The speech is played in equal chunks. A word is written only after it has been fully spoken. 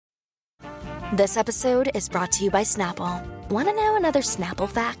This episode is brought to you by Snapple. Want to know another Snapple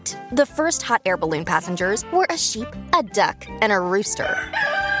fact? The first hot air balloon passengers were a sheep, a duck, and a rooster.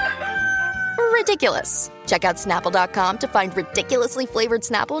 Ridiculous. Check out Snapple.com to find ridiculously flavored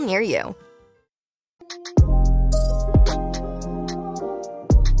Snapple near you.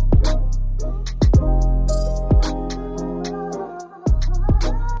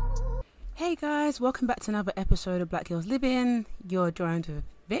 Hey guys, welcome back to another episode of Black Girls Living. You're joined with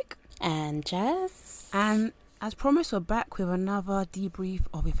Vic and Jazz. And as promised, we're back with another debrief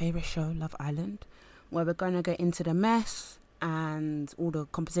of your favourite show, Love Island, where we're going to get into the mess and all the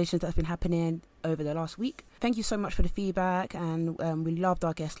conversations that's been happening over the last week. Thank you so much for the feedback, and we loved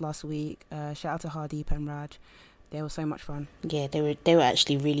our guests last week. Shout out to Hardeep and Raj. They were so much fun. Yeah, they were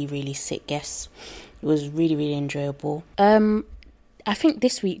actually really, really sick guests. It was really, really enjoyable. I think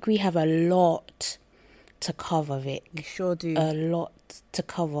this week we have a lot to cover, Vic. We sure do. A lot to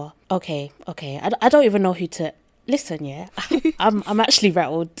cover. Okay. I don't even know who to listen. Yeah, I'm actually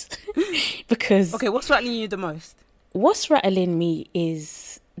rattled because. Okay, what's rattling you the most? What's rattling me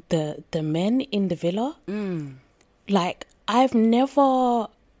is the men in the villa. Like, I've never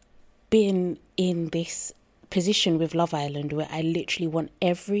been in this position with Love Island where I literally want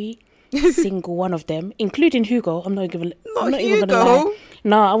every single one of them, including Hugo. I'm not even gonna lie.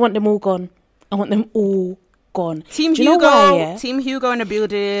 No, I want them all gone. Team do Hugo, you know why, yeah? Team Hugo in the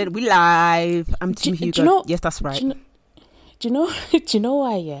building. We live. I'm Team Hugo. Do you know, yes, that's right. Do you know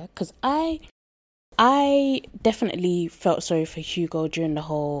why? Yeah, because I definitely felt sorry for Hugo during the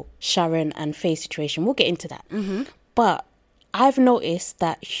whole Sharon and Faye situation. We'll get into that. Mm-hmm. But I've noticed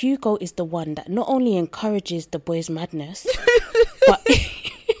that Hugo is the one that not only encourages the boys' madness, but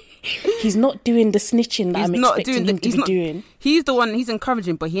he's not doing the snitching that I'm expecting him to be doing. He's the one. He's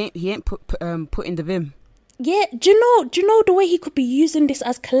encouraging, but he ain't putting the vim. Yeah, do you know the way he could be using this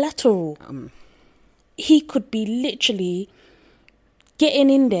as collateral? He could be literally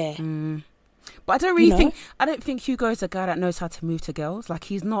getting in there. But I don't really think. I don't think Hugo is a guy that knows how to move to girls. Like,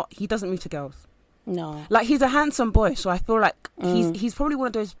 he's not. He doesn't move to girls. No. Like, he's a handsome boy, so I feel like he's probably one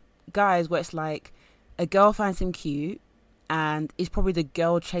of those guys where it's like a girl finds him cute, and it's probably the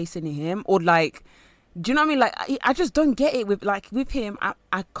girl chasing him, or like, do you know what I mean? Like, I just don't get it with him. I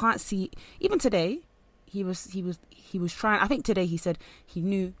can't see. Even today, he was trying. I think today he said he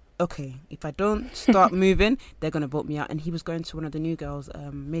knew, okay, if I don't start moving, they're gonna vote me out. And he was going to one of the new girls,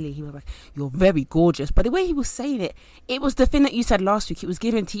 Millie. He was like, "You're very gorgeous," but the way he was saying it, it was the thing that you said last week. It was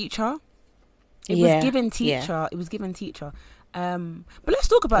giving teacher. It was given teacher. It was given teacher. But let's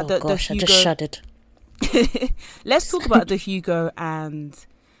talk about the Hugo. I just shuddered. Let's talk about the Hugo and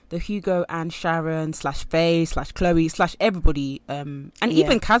Sharon / Faye / Chloe / everybody, and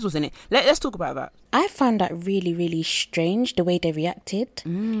even Kaz was in it. Let's talk about that. I found that really, really strange the way they reacted.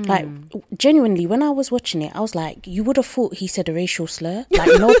 Like, genuinely, when I was watching it, I was like, you would have thought he said a racial slur. Like,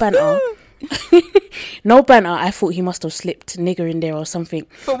 no banter. No banter. I thought he must have slipped nigger in there or something.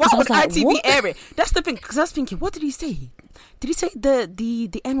 But why would ITV air it? That's the thing, because I was thinking, what did he say? Did he say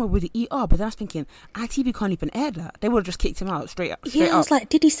the N word with the ER? But then I was thinking, ITV can't even air that. They would have just kicked him out straight up. I was like,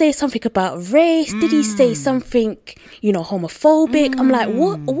 did he say something about race? Did he say something, homophobic? I'm like,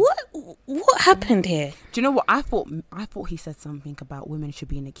 what happened here? Do you know what I thought? I thought he said something about women should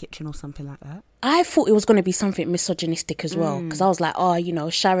be in the kitchen or something like that. I thought it was going to be something misogynistic as well, because I was like,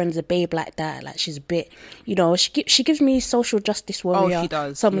 Sharon's a babe like that. Like, she's a bit, she gives me social justice warrior. Oh, she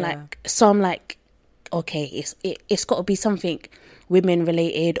does. So I'm like, okay, it's got to be something women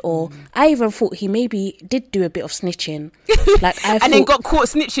related, or I even thought he maybe did do a bit of snitching. Like, then got caught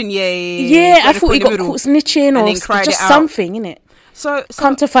snitching. Yeah, I thought he got caught snitching or just something, innit? So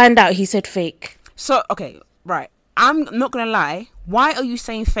come to find out, he said fake. So, okay, right. I'm not going to lie. Why are you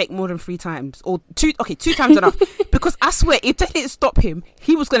saying fake more than 3 times? Or 2 times enough. Because I swear, if they didn't stop him,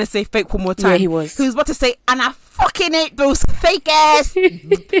 he was going to say fake one more time. Yeah, he was. He was about to say, and I fucking hate those fake ass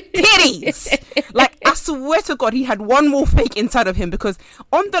titties. Like, I swear to God, he had one more fake inside of him. Because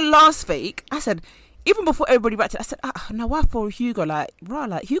on the last fake, I said, even before everybody reacted, I said, now why for Hugo? Like, bro,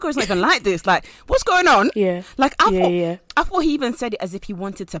 like, Hugo's not even like this. Like, what's going on? Yeah. Like, I thought he even said it as if he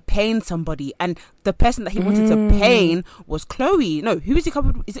wanted to pain somebody, and the person that he wanted to pain was Chloe. No, who is he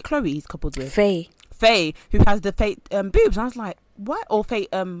coupled with? Is it Chloe he's coupled with? Faye, who has the fake boobs. And I was like, what? Or fake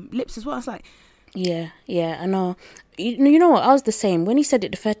lips as well. I was like, yeah, I know. You know what? I was the same. When he said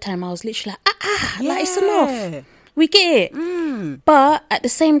it the third time, I was literally like, like, it's enough. We get it. But at the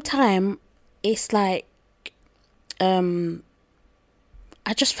same time, it's like, I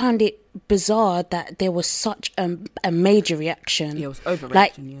just found it bizarre that there was such a major reaction. Yeah, it was overreaction.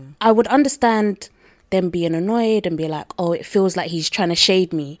 Like, I would understand them being annoyed and be like, oh, it feels like he's trying to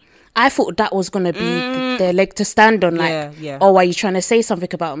shade me. I thought that was going to be their leg to stand on. Like, oh, are you trying to say something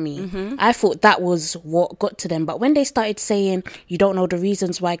about me? I thought that was what got to them. But when they started saying, you don't know the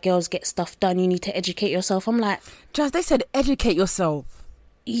reasons why girls get stuff done, you need to educate yourself. I'm like... Jazz, they said educate yourself.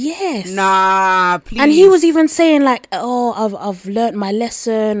 Yes. Nah, please. And he was even saying like, oh, I've learnt my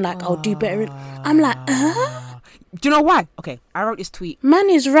lesson. Like, I'll do better. I'm like, Do you know why? Okay, I wrote this tweet. Man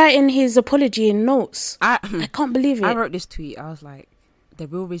is writing his apology in notes. I can't believe it. I wrote this tweet. I was like, the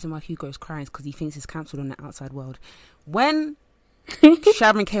real reason why Hugo is crying is because he thinks he's cancelled on the outside world. When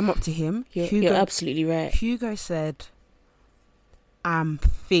Sharon came up to him, you're absolutely right. Hugo said, I'm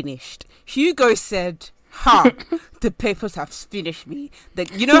finished. Hugo said, the papers have finished me.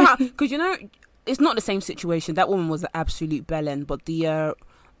 You know how? Because, you know, it's not the same situation. That woman was an absolute bellend, but the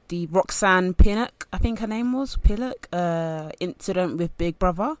Roxanne Pinnock, I think her name was, Pinnock, incident with Big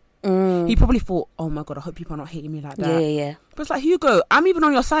Brother. He probably thought, oh my God, I hope people are not hating me like that. Yeah. But it's like, Hugo, I'm even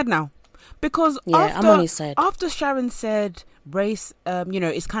on your side now. Because I'm on his side. After Sharon said race, you know,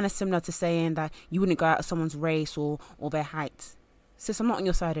 it's kind of similar to saying that you wouldn't go out of someone's race or their height. Sis, I'm not on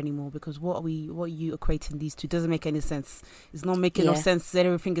your side anymore, because what are you equating these two? Doesn't make any sense. It's not making no sense.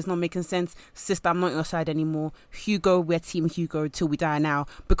 Everything is not making sense. Sister, I'm not on your side anymore. Hugo, we're team Hugo till we die now.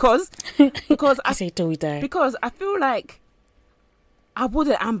 Because I say till we die. Because I feel like I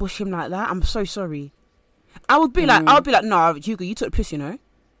wouldn't ambush him like that. I'm so sorry. I would be like, no, Hugo, you took the piss, you know?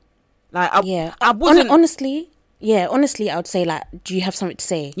 Like, I wouldn't. Honestly, I would say, like, do you have something to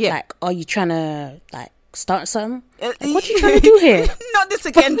say? Yeah. Like, are you trying to, like, start something? Like, what are you trying to do here? Not this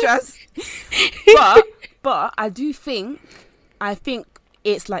again, Jazz. but I do think,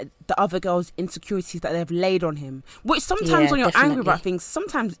 it's like the other girls' insecurities that they've laid on him. Which sometimes when you're angry about things,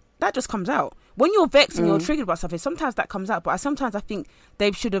 sometimes that just comes out. When you're vexed and you're triggered about something, sometimes that comes out. But sometimes I think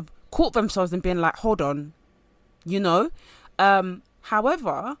they should have caught themselves and been like, hold on, you know?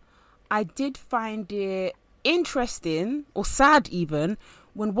 However, I did find it interesting, or sad even,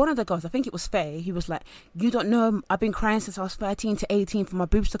 when one of the girls, I think it was Faye, he was like, you don't know, I've been crying since I was 13 to 18 for my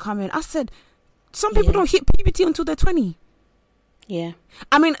boobs to come in. I said, some people don't hit puberty until they're 20. Yeah.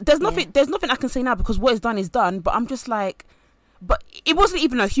 I mean, there's nothing I can say now, because what is done is done, but I'm just like, but it wasn't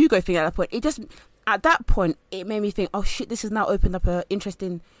even a Hugo thing at that point. It just, at that point, it made me think, oh shit, this has now opened up a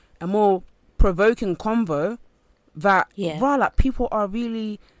interesting, a more provoking convo that, like, people are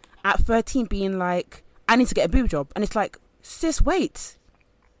really at 13 being like, I need to get a boob job. And it's like, sis, wait.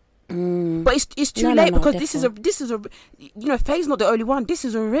 But it's too late, because definitely. this is a you know, Faye's not the only one. This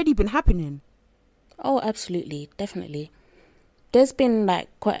has already been happening. Oh, absolutely, definitely. There's been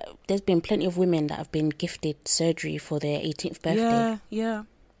plenty of women that have been gifted surgery for their 18th birthday.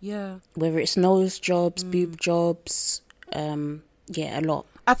 Yeah. Whether it's nose jobs, boob jobs, a lot.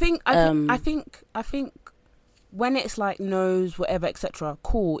 I think when it's like nose, whatever, etc.,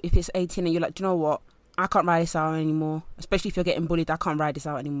 cool. If it's 18 and you're like, do you know what? I can't ride this out anymore. Especially if you're getting bullied, I can't ride this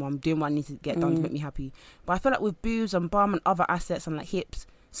out anymore. I'm doing what I need to get done to make me happy. But I feel like with boobs and bum and other assets and like hips,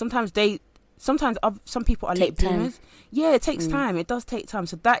 some people are late bloomers. Yeah, it takes time. It does take time.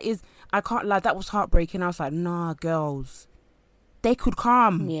 So that is, I can't lie, that was heartbreaking. I was like, nah, girls, they could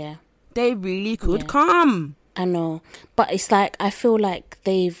come. Yeah, they really could come. I know, but it's like, I feel like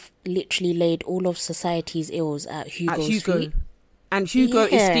they've literally laid all of society's ills at Hugo's feet. And Hugo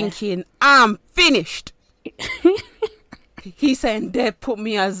is thinking, I'm finished. He's saying, they put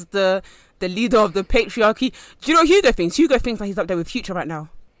me as the leader of the patriarchy. Do you know what Hugo thinks? Hugo thinks like he's up there with Future right now.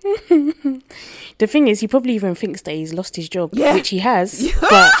 The thing is, he probably even thinks that he's lost his job, which he has,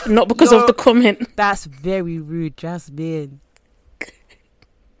 but not because of the comment. That's very rude, Jasmine.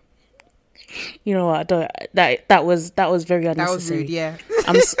 You know what? That was very unnecessary. That was rude, yeah.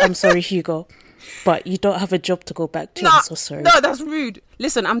 I'm sorry, Hugo, but you don't have a job to go back to. I'm so sorry. No, that's rude.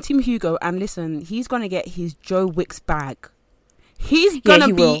 Listen, I'm Team Hugo, and listen, he's gonna get his Joe Wicks bag. He's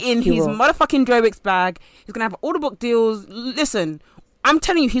gonna be in his motherfucking Joe Wicks bag. He's gonna have all the book deals. Listen, I'm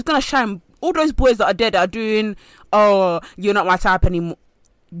telling you, he's gonna shine. All those boys that are dead that are doing, oh, you're not my type anymore.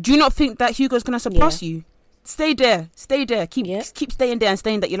 Do you not think that Hugo's gonna surpass you? Stay there. Keep staying there and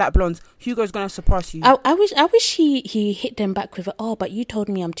staying that you like blondes. Hugo's gonna surpass you. I wish he hit them back with but you told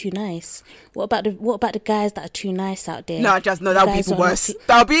me I'm too nice. What about the guys that are too nice out there? No, that'll be even worse.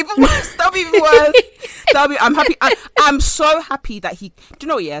 That'll be even worse. I'm happy. I'm so happy that he. Do you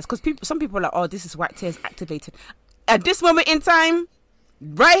know what? Yes, because some people are like, oh, this is white tears activated. At this moment in time,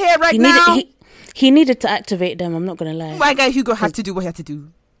 right here, now, he needed to activate them. I'm not gonna lie. My guy Hugo had to do what he had to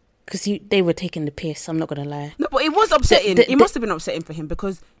do. Because they were taking the piss. I'm not gonna lie. No, but it was upsetting. It must have been upsetting for him,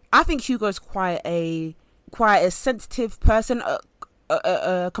 because I think Hugo's quite a sensitive person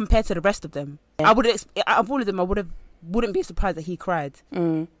compared to the rest of them. Yeah. Of all of them, I wouldn't be surprised that he cried.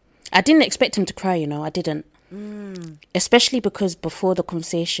 I didn't expect him to cry, you know. I didn't. Especially because before the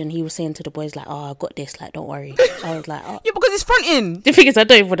conversation, he was saying to the boys, like, oh, I got this, like, don't worry. I was like, oh. Yeah, because it's fronting. The thing is, I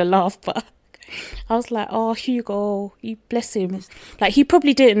don't even want to laugh, but I was like, oh, Hugo, you bless him. Like, he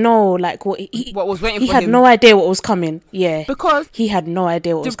probably didn't know, like, what was waiting for him. He had no idea what was coming. Yeah. Because he had no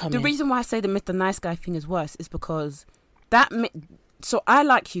idea what was coming. The reason why I say the Mr. Nice Guy thing is worse is because so I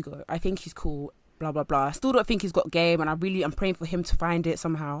like Hugo. I think he's cool, blah, blah, blah. I still don't think he's got game, and I'm praying for him to find it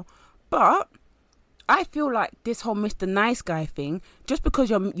somehow. But I feel like this whole Mr. Nice Guy thing, just because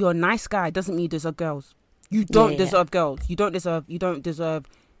you're a nice guy doesn't mean you deserve girls. You don't deserve girls. You don't deserve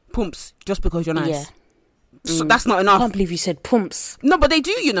pumps just because you're nice. Yeah. So that's not enough. I can't believe you said pumps. No, but they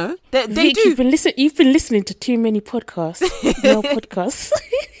do, you know. They Vic, do. You've been listening to too many podcasts. Male podcasts.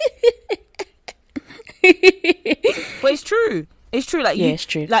 But it's true. It's true. Like, it's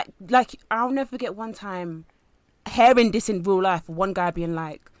true. Like I'll never forget one time hearing this in real life. One guy being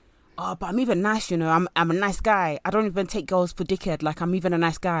like, oh, but I'm even nice, you know. I'm a nice guy. I don't even take girls for dickhead. Like, I'm even a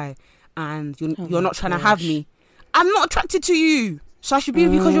nice guy, and you're not trying to have me. I'm not attracted to you, so I should be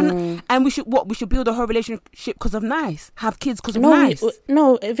with you because you're. And we should build a whole relationship because of nice. Have kids because of nice.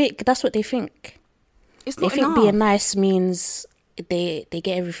 No, Vic, that's what they think. It's not They enough. think being nice means they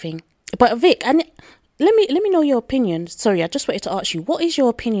get everything. But Vic, and let me know your opinion. Sorry, I just wanted to ask you, what is your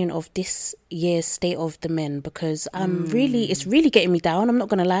opinion of this year's State of the Men? Because it's really getting me down. I'm not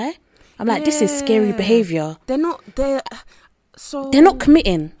gonna lie. I'm like, this is scary behaviour. They're not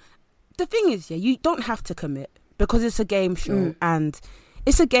committing. The thing is, you don't have to commit because it's a game show and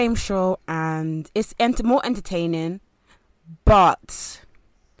it's more entertaining. But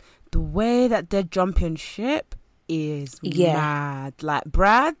the way that they're jumping ship is mad. Like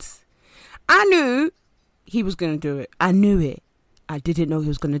Brad, I knew he was going to do it. I knew it. I didn't know he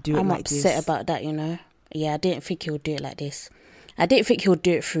was going to do it like this. I'm upset about that, you know. Yeah, I didn't think he would do it like this. I didn't think he would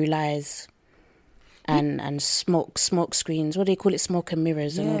do it through lies and smoke screens. What do you call it? Smoke and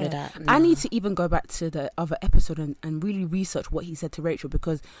mirrors and all of that. No. I need to even go back to the other episode and really research what he said to Rachel,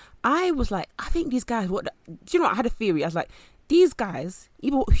 because I was like, I think these guys, do you know what? I had a theory. I was like, these guys,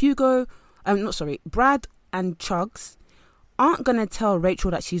 either Brad and Chugs aren't going to tell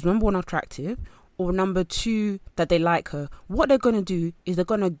Rachel that she's number one attractive or number two that they like her. What they're going to do is they're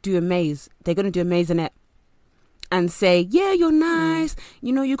going to do a maze. They're going to do a maisonette and say, yeah, you're nice.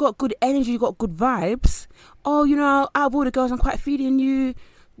 You know, you got good energy. You got good vibes. Oh, you know, out of all the girls, I'm quite feeling you.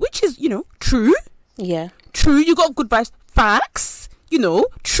 Which is, you know, true. Yeah. True. You got good vibes. Facts. You know,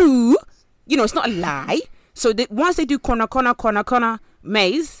 true. You know, it's not a lie. So once they do corner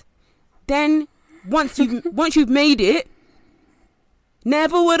maze, then once you've made it,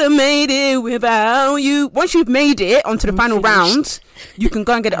 never would have made it without you. Once you've made it onto the final round, you can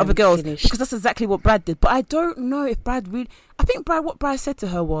go and get the other girls. Because that's exactly what Brad did. But I don't know if Brad really... I think what Brad said to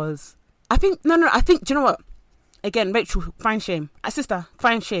her was... I think, do you know what? Again, Rachel, find shame. Sister,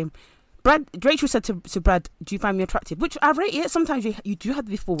 find shame. Rachel said to Brad, do you find me attractive? Which I rate it. Sometimes you do have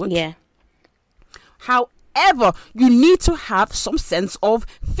to be forward. Yeah. However, you need to have some sense of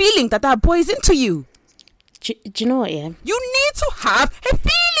feeling that boy is into you. Do you know what, yeah? You need to have a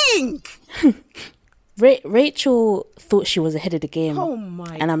feeling. Rachel thought she was ahead of the game. Oh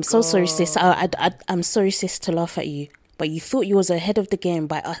my And I'm so sorry, sis. I'm sorry, sis, to laugh at you. But you thought you was ahead of the game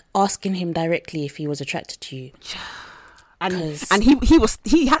by asking him directly if he was attracted to you. And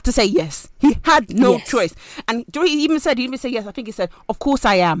he had to say yes. He had no choice. And he even said yes. I think he said, of course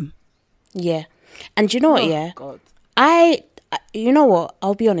I am. Yeah. And you know what, yeah? God. You know what?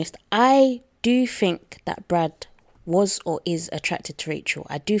 I'll be honest. I do think that Brad was or is attracted to Rachel.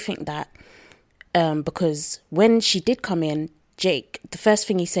 I do think that because when she did come in, Jake, the first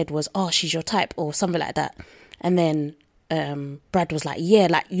thing he said was, oh, she's your type or something like that. And then Brad was like, yeah,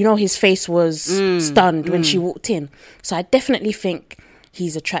 like, you know, his face was stunned when she walked in. So I definitely think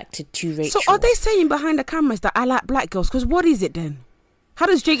he's attracted to Rachel. So are they saying behind the cameras that I like black girls? Because what is it then? How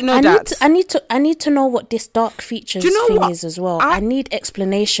does Jake know that? I need to know what this dark features thing is as well. I need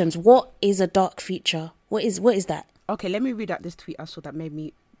explanations. What is a dark feature? What is that? Okay, let me read out this tweet I saw that made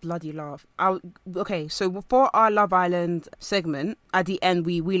me bloody laugh. Okay, so for our Love Island segment, at the end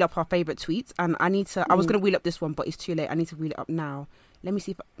we wheel up our favourite tweets, and I was going to wheel up this one, but it's too late. I need to wheel it up now. Let me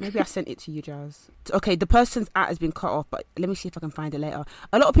see if maybe I sent it to you, Jazz. Okay, the person's @ has been cut off, but let me see if I can find it later.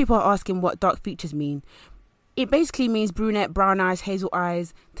 A lot of people are asking what dark features mean. It basically means brunette, brown eyes, hazel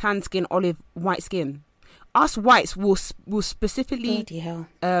eyes, tan skin, olive, white skin. Us whites will specifically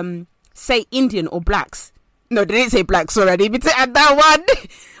say Indian or blacks. No, they didn't say black, sorry. I didn't even add that one.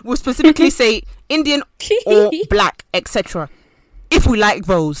 We'll specifically say Indian or black, etc. If we like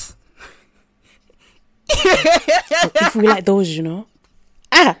those. If we like those, you know.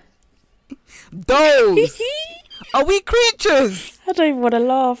 Those. Are we creatures? I don't even want to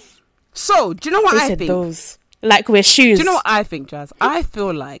laugh. So, do you know what I think? Those. Like we're shoes. Do you know what I think, Jazz? I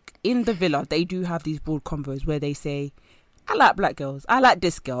feel like in the villa, they do have these broad convos where they say, I like black girls. I like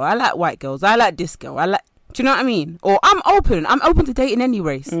this girl. I like white girls. I like this girl. Do you know what I mean? Or I'm open to dating any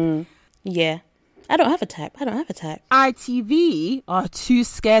race. Yeah. I don't have a type. ITV are too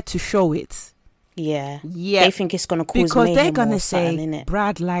scared to show it. Yeah. They think it's going to cause because they're going to say innit?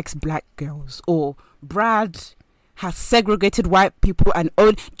 Brad likes black girls, or Brad has segregated white people and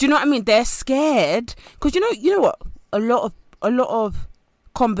own. Do you know what I mean? They're scared because you know what? A lot of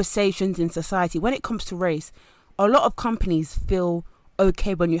conversations in society when it comes to race, a lot of companies feel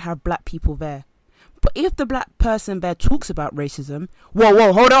okay when you have black people there. But if the black person there talks about racism,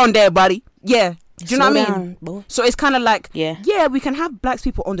 whoa, hold on there, buddy. Yeah. Do you know what I mean? Boy. So it's kind of like, yeah, we can have black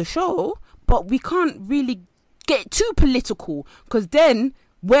people on the show, but we can't really get too political because then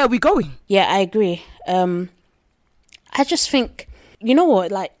where are we going? Yeah, I agree. I just think, you know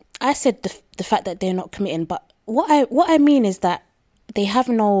what, like I said, the fact that they're not committing, but what I mean is that they have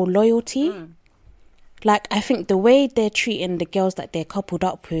no loyalty. Like, I think the way they're treating the girls that they're coupled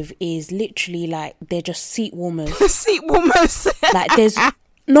up with is literally like they're just seat warmers. Seat warmers. Like, there's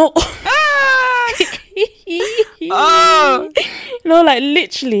no. No, like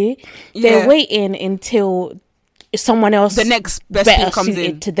literally, they're waiting until someone else, the next best better thing comes suited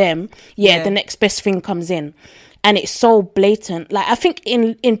in to them. Yeah, the next best thing comes in, and it's so blatant. Like, I think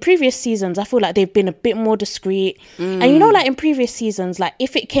in previous seasons, I feel like they've been a bit more discreet. And you know, like in previous seasons, like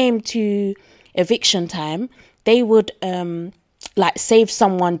if it came to eviction time, they would like save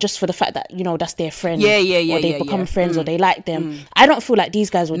someone just for the fact that, you know, that's their friend. Yeah. Or they become friends or they like them. I don't feel like these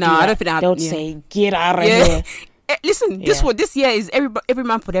guys would do that. I don't think they would say, get out of here. Listen, this year is every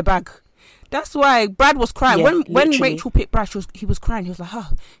man for their bag. That's why Brad was crying when Rachel picked Brad. He was crying. He was like,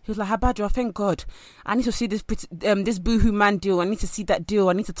 Habajo, thank God, I need to see this this boohoo man deal. I need to see that deal.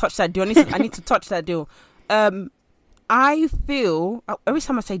 I need to touch that deal. I need to touch that deal. I feel every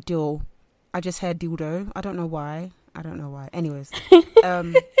time I say deal, I just hear dildo. I don't know why. Anyways,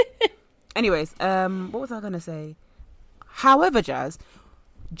 what was I gonna say? However, Jazz,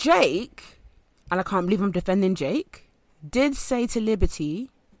 Jake, and I can't believe I'm defending Jake, did say to Liberty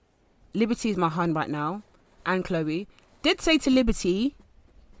is my hun right now, and Chloe did say to Liberty,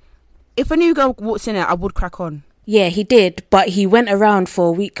 if a new girl walks in it, I would crack on. Yeah, he did, but he went around for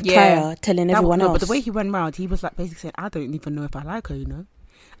a week prior telling everyone else. But the way he went around, he was like basically saying, I don't even know if I like her, you know.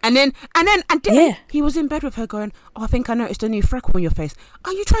 And then he was in bed with her going, I think I noticed a new freckle on your face.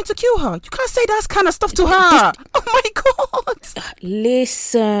 Are you trying to kill her? You can't say that kind of stuff to her. Oh my God.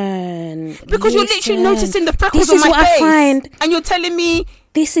 Listen. Because you're literally noticing the freckles on my face. And you're telling me.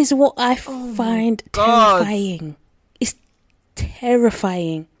 This is what I find terrifying. It's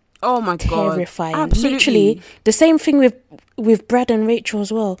terrifying. Oh my God. Terrifying. Absolutely. Literally, the same thing with Brad and Rachel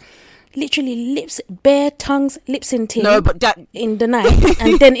as well. Literally bare tongues, lips in tea. No, but that in the night,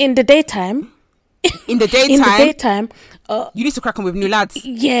 and then in the daytime. In the daytime, you need to crack on with new lads.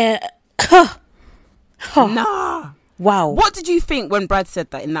 Yeah. Nah. Wow. What did you think when Brad said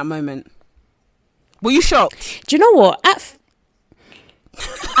that in that moment? Were you shocked? Do you know what?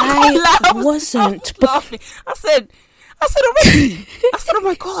 I wasn't. Laughing. I said already. I said, oh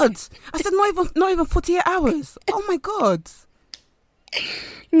my God. I said not even 48 hours. Oh my God.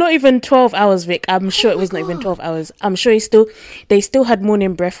 Not even 12 hours, Vic. I'm sure it was not even 12 hours. I'm sure they still had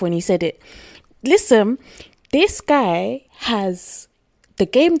morning breath when he said it. Listen, this guy the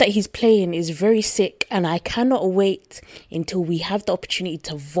game that he's playing is very sick, and I cannot wait until we have the opportunity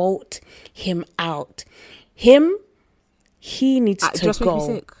to vote him out. He needs to just go. Make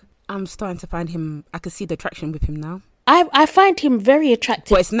me sick. I'm starting to find him. I can see the attraction with him now. I find him very attractive.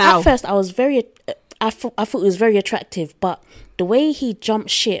 But it's now. At first, I thought it was very attractive, but the way he jumped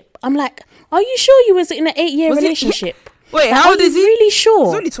ship, I'm like, are you sure you was in an 8-year relationship? Wait, like, how old is he? Really sure?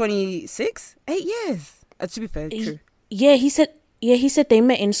 He's only 26. 8 years. To be fair, true. Yeah, he said they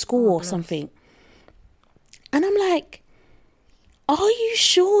met in school or something. And I'm like, are you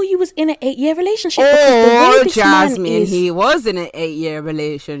sure you was in an 8-year relationship? Oh, Jasmine, he was in an 8-year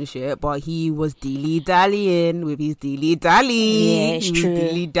relationship, but he was dilly-dallying with his dilly-dally. Yeah, it's true.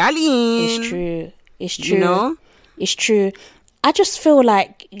 Dilly-dallying. It's true. You know? It's true. I just feel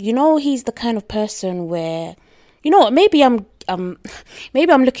like, you know, he's the kind of person where, you know what, maybe I'm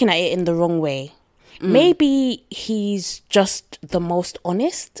looking at it in the wrong way. Maybe he's just the most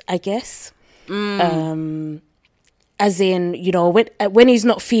honest, I guess. As in, you know, when he's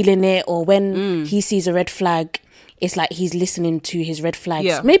not feeling it, or when he sees a red flag, it's like he's listening to his red flags.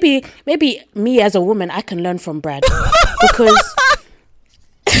 Yeah. Maybe me as a woman, I can learn from Brad because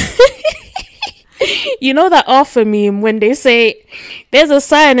You know that Arthur meme when they say, there's a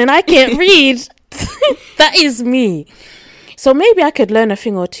sign and I can't read? That is me. So maybe I could learn a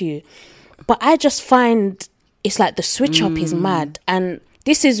thing or two. But I just find it's like the switch up is mad. And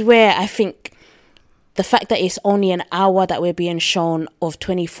this is where I think the fact that it's only an hour that we're being shown of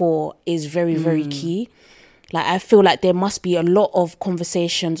 24 is very, very key. Like, I feel like there must be a lot of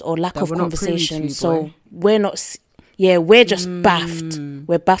conversations or lack of conversations. So we're not, we're just baffed.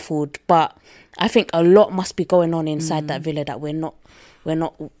 We're baffled. But I think a lot must be going on inside that villa that we're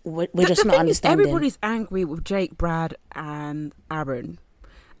just not understanding. Everybody's angry with Jake, Brad, and Aaron.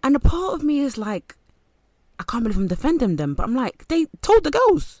 And a part of me is like, I can't believe I'm defending them. But I'm like, they told the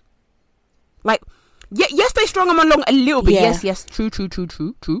girls. Like, yes, they strung them along a little bit. Yeah. Yes, true.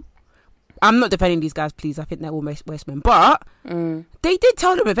 I'm not defending these guys, please. I think they're all Westmen. But they did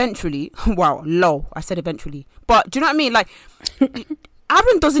tell them eventually. Wow, low. I said eventually. But do you know what I mean? Like,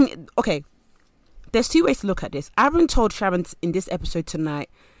 Aaron doesn't... Okay, there's two ways to look at this. Aaron told Sharon in this episode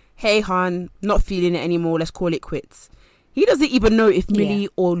tonight, hey, hon, not feeling it anymore. Let's call it quits. He doesn't even know if Millie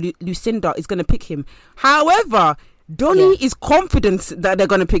or Lucinda is going to pick him. However, Donnie is confident that they're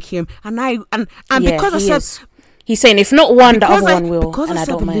going to pick him. And because I said... He's saying if not one, the other one will. Because I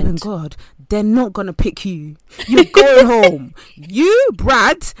don't mind. God, they're not going to pick you. You're going home. You,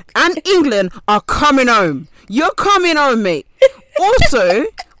 Brad, and England are coming home. You're coming home, mate.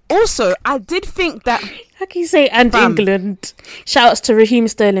 Also, I did think that... How can you say and England? Shout outs to Raheem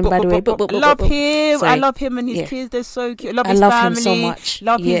Sterling, by the way. Love him. Sorry. I love him and his kids. They're so cute. Love his family. Him so much.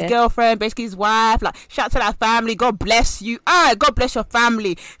 Love his girlfriend, basically his wife. Like, shout out to that family. God bless you. God bless your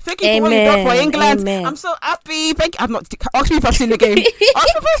family. Thank you for what you've done for England. Amen. I'm so happy. Thank you. Ask me if I've seen the game.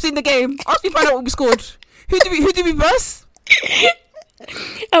 Ask me if I know what we scored. Who did we verse?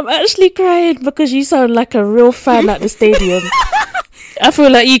 I'm actually crying because you sound like a real fan at the stadium. I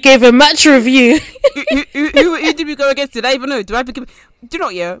feel like you gave a match review. who did we go against? Did I even know? Do you know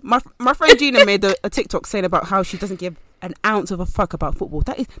what, yeah? My friend Gina made a TikTok saying about how she doesn't give an ounce of a fuck about football.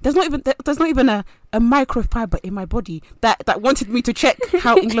 There's not even a microfiber in my body that wanted me to check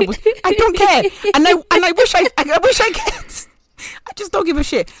how England was. I don't care, and I wish I could. I just don't give a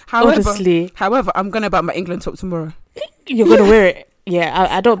shit. However, I'm gonna buy my England top tomorrow. You're gonna wear it. Yeah,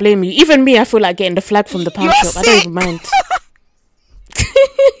 I don't blame you. Even me, I feel like getting the flag from the pound shop. I don't even mind.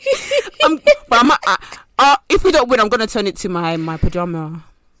 If we don't win, I'm gonna turn it to my pajamas.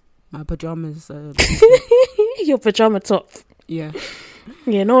 Your pajama top. Yeah.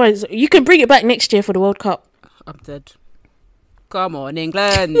 No worries. You can bring it back next year for the World Cup. I'm dead. Come on,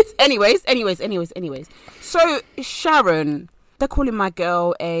 England. anyways. So Sharon, they're calling my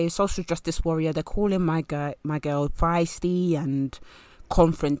girl a social justice warrior. They're calling my girl feisty and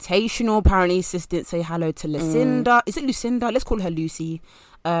confrontational. Apparently, sis didn't say hello to Lucinda. Is it Lucinda? Let's call her Lucy.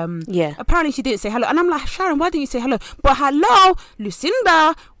 Apparently she didn't say hello, and I'm like, Sharon, why didn't you say hello? But hello,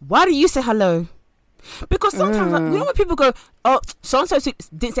 Lucinda, why do you say hello? Because sometimes, like, you know when people go, oh, so and so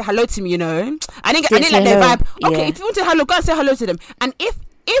didn't say hello to me, you know, I didn't like their vibe. Okay, if you want to say hello, go and say hello to them. And if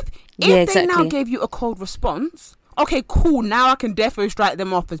they now gave you a cold response, okay, cool. Now I can definitely strike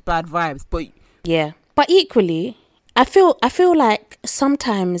them off as bad vibes. But equally, I feel like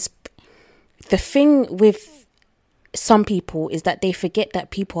sometimes the thing with some people is that they forget that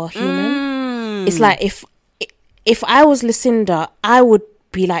people are human. It's like if I was Lucinda, I would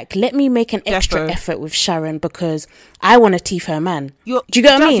be like, let me make an extra effort with Sharon because I want to teeth her man. Do you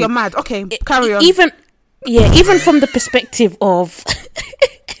get what I mean? You're mad. Okay, carry on. Even from the perspective of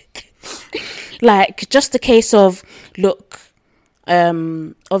like just a case of, look,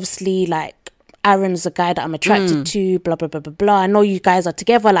 obviously, like, Aaron's a guy that I'm attracted to, blah, blah, blah, blah, blah. I know you guys are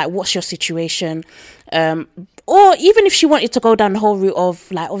together. Like, what's your situation? Or even if she wanted to go down the whole route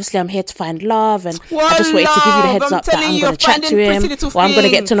of, like, obviously I'm here to find love and I just wanted to give you the heads up that I'm going to chat to him or I'm going to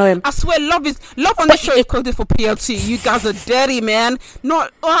get to know him. I swear love on the show is coded for PLT. You guys are dirty, man.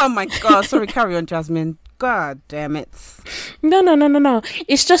 Oh my God. Sorry, carry on, Jasmine. God damn it. No.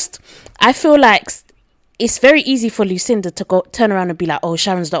 It's just, I feel like it's very easy for Lucinda to go turn around and be like, oh,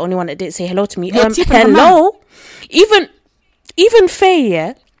 Sharon's the only one that didn't say hello to me. Hello? Even Faye,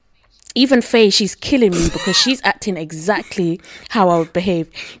 yeah? Even Faye, she's killing me because she's acting exactly how I would behave.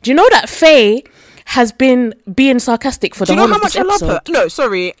 Do you know that Faye has been being sarcastic for the whole of this episode? Do you know how much I love her? No,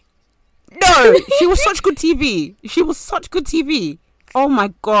 sorry. No, she was such good TV. Oh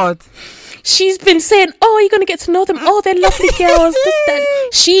my God. She's been saying, oh, you're going to get to know them. Oh, they're lovely girls. This, that.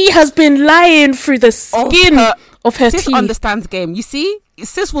 She has been lying through the skin of her Sis teeth. Understands game. You see?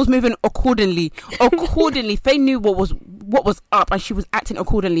 Sis was moving accordingly. Faye knew what was up and she was acting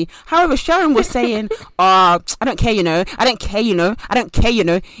accordingly. However, Sharon was saying, I don't care, you know.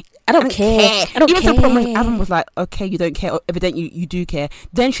 I don't care. I don't Even care. the problem when Aaron was like, okay, you don't care. Evidently, you do care.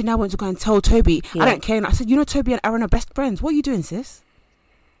 Then she now went to go and tell Toby, I don't care. And I said, you know, Toby and Aaron are best friends. What are you doing, sis?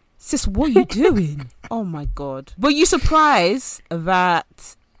 Sis, what are you doing? Oh my God. Were you surprised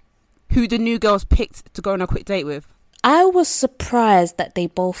that who the new girls picked to go on a quick date with? I was surprised that they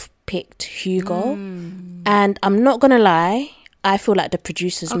both picked Hugo. And I'm not going to lie, I feel like the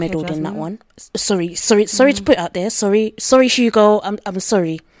producers meddled in that one. Sorry to put it out there. Sorry, Hugo. I'm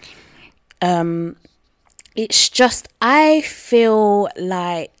sorry. It's just, I feel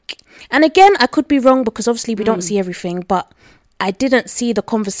like, and again, I could be wrong because obviously we don't see everything, but I didn't see the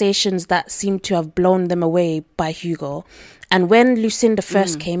conversations that seemed to have blown them away by Hugo. And when Lucinda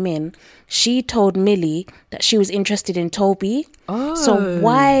first came in, she told Millie that she was interested in Toby. So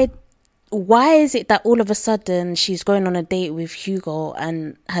why is it that all of a sudden she's going on a date with Hugo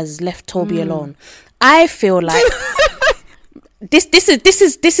and has left Toby alone? I feel like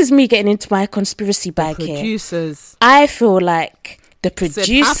this is me getting into my conspiracy bag here. Producers. I feel like the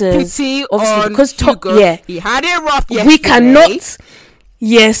producers, obviously, because Hugo, he had it rough yesterday. We cannot.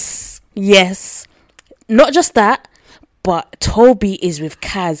 Yes. Not just that, but Toby is with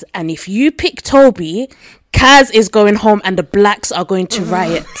Kaz, and if you pick Toby, Kaz is going home, and the blacks are going to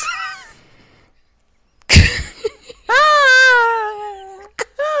riot.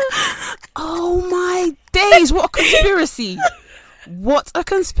 Oh my days! What a conspiracy! What a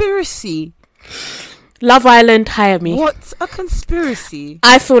conspiracy! Love Island, hire me. What a conspiracy!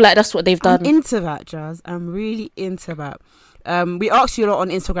 I feel like that's what they've done. I'm into that, Jazz. I'm really into that. We asked you a lot on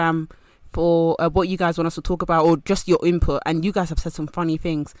Instagram for what you guys want us to talk about or just your input, and you guys have said some funny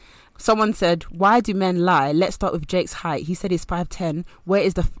things. Someone said, why do men lie? Let's start with Jake's height. He said he's 5'10". Where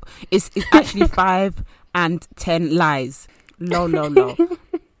is it's actually 5 and 10 lies. No.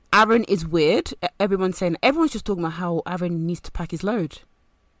 Aaron is weird. Everyone's just talking about how Aaron needs to pack his load.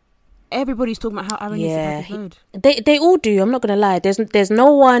 Everybody's talking about how Aaron needs to pack his load. They all do. I'm not gonna lie. There's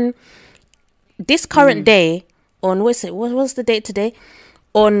no one. This current day on what's the date today?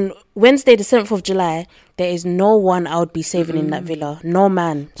 On Wednesday, the 7th of July, there is no one I would be saving in that villa. No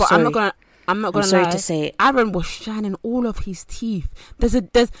man. But sorry. I'm not gonna sorry lie. to say it. Aaron was shining all of his teeth. There's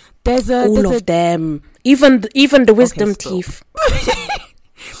of them. Even the wisdom teeth.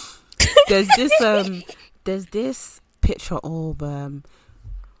 There's this picture of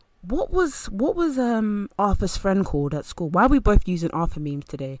what was Arthur's friend called at school? Why are we both using Arthur memes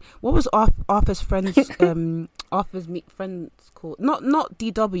today? What was Arthur's friend's friend's called? Not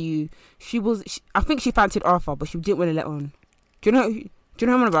DW. I think she fancied Arthur, but she didn't want to let on. Do you know what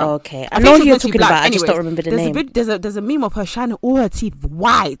I'm about? Okay, I know who you're talking about. I just don't remember the name. There's a meme of her shining all her teeth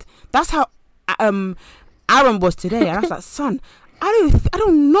wide. That's how Aaron was today, and I was like, son, I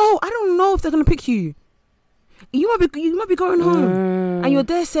don't know if they're gonna pick you. You might be going home, and you're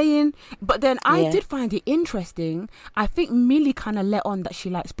there saying. But then I did find it interesting. I think Millie kind of let on that she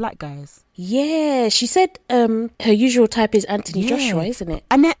likes black guys. Yeah, she said her usual type is Anthony Joshua, isn't it?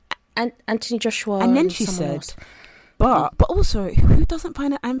 And then Anthony Joshua, and then she said, else. but also, who doesn't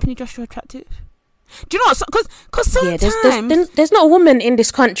find Anthony Joshua attractive? Do you know what? Because sometimes there's not a woman in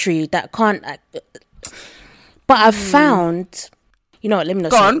this country that can't. But I've found, you know what? Let me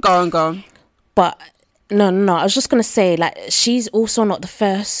not. Go on. But. No. I was just going to say, like, she's also not the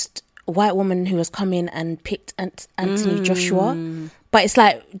first white woman who has come in and picked Anthony Joshua. But it's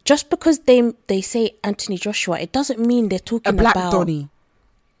like, just because they say Anthony Joshua, it doesn't mean they're talking about... A black Donnie.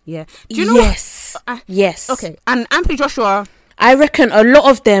 Yeah. Do you know yes. Yes. Okay. And Anthony Joshua... I reckon a lot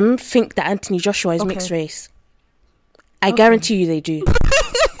of them think that Anthony Joshua is mixed race. I guarantee you they do.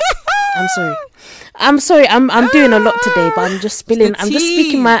 I'm sorry. I'm doing a lot today, but I'm just spilling. I'm just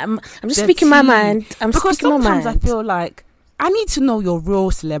speaking my mind. Because sometimes I feel like I need to know your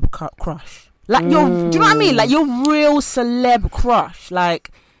real celeb crush. Like do you know what I mean? Like your real celeb crush. Like,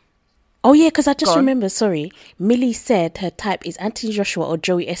 oh yeah, because I just remember. Sorry, Millie said her type is Anthony Joshua or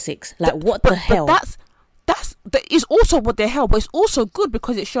Joey Essex. Like, what the hell? That is also what the hell, but it's also good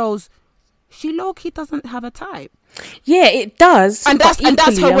because it shows she low-key doesn't have a type. Yeah, it does. And that's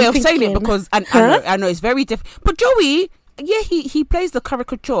her way of saying it, because I know it's very different. But Joey, he plays the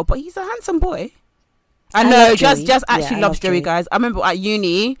caricature, but he's a handsome boy. I know, Jazz actually loves Joey, guys. I remember at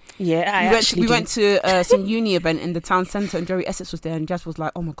uni, we went to some uni event in the town centre, and Joey Essex was there, and Jazz was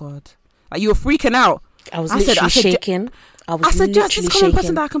like, "Oh my god!" Like, you were freaking out. I was literally shaking. I said, "Jazz, this common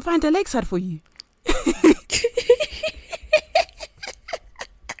person that I can find a lakeside for you."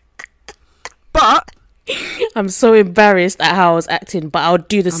 But I'm so embarrassed at how I was acting, but I'll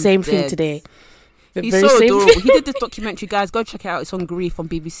do the same thing today. He's so adorable. He did this documentary, guys. Go check it out. It's on Grief on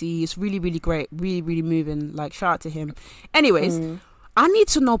BBC. It's really, really great. Really, really moving. Like, shout out to him. Anyways, I need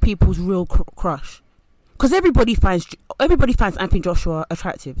to know people's real crush, because everybody finds Anthony Joshua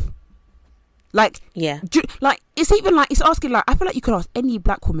attractive. Like, yeah, like it's even like it's asking, like, I feel like you could ask any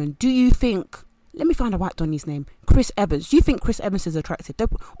black woman, do you think? Let me find a white Donnie's name. Chris Evans. Do you think Chris Evans is attractive?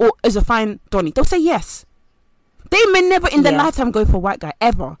 Or is a fine Donnie? They'll say yes. They may never in their lifetime go for a white guy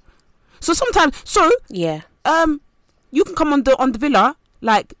ever. So sometimes, you can come on the villa,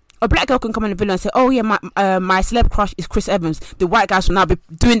 like a black girl can come on the villa and say, oh yeah, my celeb crush is Chris Evans. The white guys will now be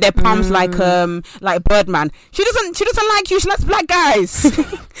doing their palms like Birdman. She doesn't like you. She likes black guys.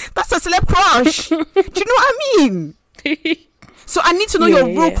 That's a celeb crush. Do you know what I mean? So I need to know your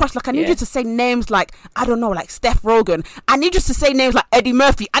real crush. Like, I need you to say names like, I don't know, like Steph Rogen. I need you to say names like Eddie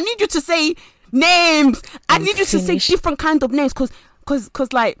Murphy. I need you to say names. I need you to say different kind of names. Cause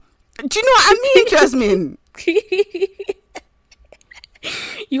like, do you know what I mean, Jasmine?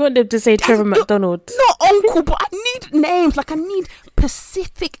 You want them to say Trevor McDonald? Not uncle, but I need names. Like, I need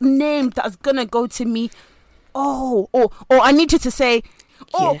specific names that's gonna go to me. Or I need you to say,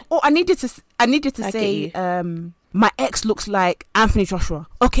 I need you to say, my ex looks like Anthony Joshua.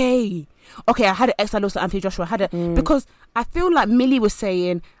 Okay, I had an ex that looks like Anthony Joshua. Because I feel like Millie was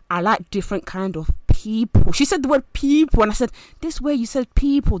saying, I like different kind of people. She said the word people, and I said, this way you said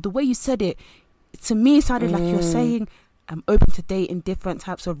people, the way you said it, to me it sounded like you're saying, I'm open to dating different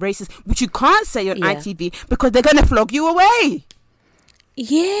types of races, which you can't say on ITV because they're gonna flog you away.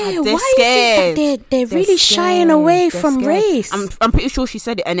 Yeah, why is it that they're really shying away from race? I'm pretty sure she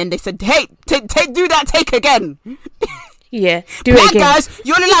said it, and then they said, "Hey, do that take again." Yeah, do black it again. Guys,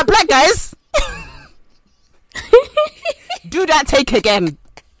 you only like black guys. Do that take again.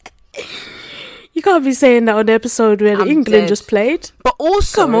 You can't be saying that on the episode where England just played. But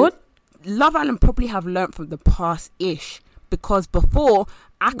also, come on, Love Island probably have learnt from the past-ish, because before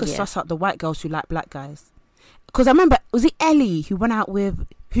I could suss out the white girls who like black guys. Because I remember, was it Ellie who out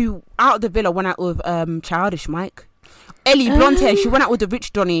of the villa went out with Childish Mike? Ellie, blonde hair, she went out with the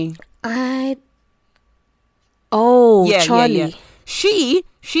rich Donnie. Charlie. Yeah. She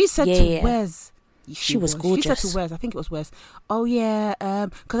said to Wes. She was gorgeous. She said to Wes, I think it was Wes, oh yeah,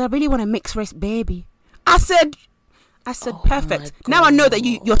 because I really want a mixed race baby. I said, perfect. Now I know that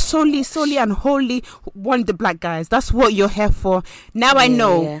you're solely and wholly one of the black guys. That's what you're here for. Now I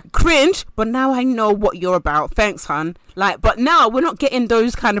know. Yeah. Cringe, but now I know what you're about. Thanks, hun. Like, but now we're not getting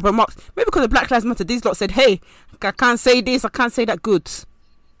those kind of remarks. Maybe because of Black Lives Matter, these lot said, hey, I can't say this, I can't say that good.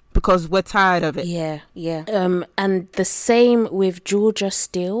 Because we're tired of it. Yeah. And the same with Georgia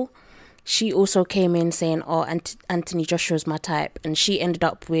Steele. She also came in saying, Anthony Joshua's my type. And she ended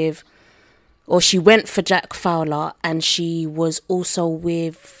up with... Or she went for Jack Fowler, and she was also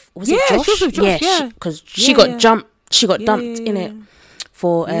with... Was it Josh? She was with Josh, yeah. Because she got jumped. She got dumped in it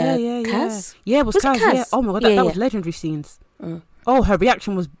for Kaz. Yeah, it was Kaz. Yeah. Oh my God, that was legendary scenes. Oh, her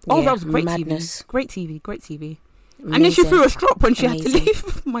reaction was... Oh, that was great madness. TV. Great TV. Amazing. And then she threw a strop when she had to leave.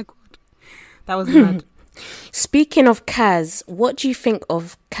 Oh my God. That was mad. Speaking of Kaz, what do you think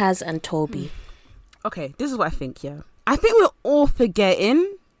of Kaz and Toby? Okay, this is what I think, yeah. I think we're all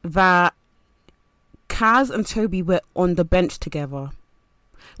forgetting that Kaz and Toby were on the bench together.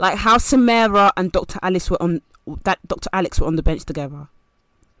 Like how Samara and Dr. Alex were on the bench together.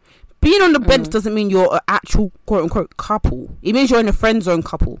 Being on the bench doesn't mean you're an actual quote unquote couple. It means you're in a friend zone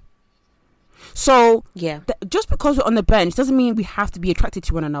couple. So just because we're on the bench doesn't mean we have to be attracted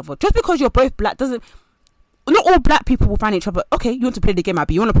to one another. Just because you're both black doesn't... Not all black people will find each other. Okay, you want to play the game,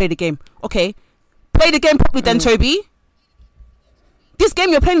 Abby. You want to play the game. Okay. Play the game properly then, Toby. This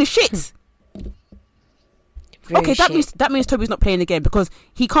game you're playing is shit. Okay, that means Toby's not playing the game, because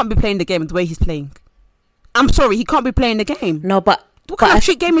he can't be playing the game the way he's playing. I'm sorry, he can't be playing the game. No, but what kind of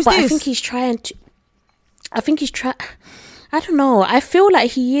shit game is this? I think he's trying to... I don't know. I feel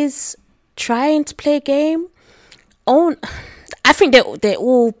like he is trying to play a game. I think they're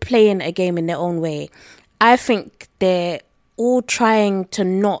all playing a game in their own way. I think they're all trying to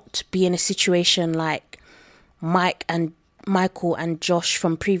not be in a situation like Michael and Josh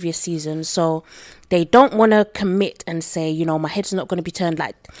from previous seasons. So they don't want to commit and say, my head's not going to be turned.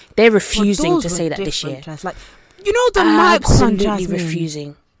 Like, they're refusing to say that this year. Like, the Michael and Jasmine,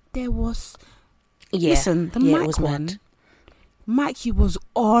 refusing. There was... Listen, the Mike was one... mad. Mikey was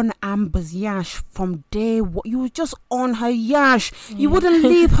on Amber's yash from day one. You were just on her yash. You wouldn't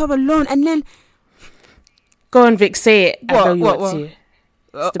leave her alone. And then... Go on, Vic, say it. I know you want to.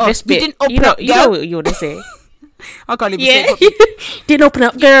 It's the best bit. You know what you want to say. I can't even say it. Didn't open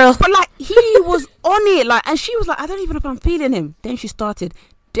up, girl. But like, he was on it. Like, and she was like, I don't even know if I'm feeling him. Then she started.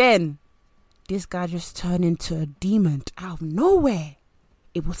 Then this guy just turned into a demon out of nowhere.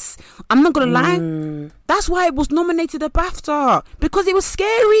 It was. I'm not gonna lie. That's why it was nominated a BAFTA, because it was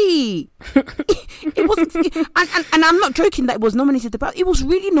scary. It wasn't, and I'm not joking that it was nominated a BAFTA. It was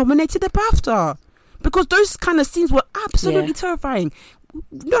really nominated a BAFTA, because those kind of scenes were absolutely terrifying.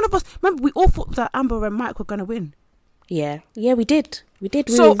 None of us remember. We all thought that Amber and Mike were gonna win. Yeah, we did. We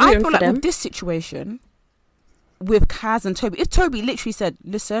So I feel like with this situation, with Kaz and Toby, if Toby literally said,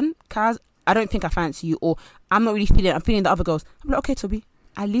 "Listen, Kaz, I don't think I fancy you," or "I'm not really feeling it, I'm feeling the other girls," I'm like, "Okay, Toby,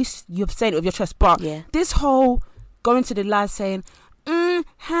 at least you've said it with your chest." But this whole going to the lads saying, I've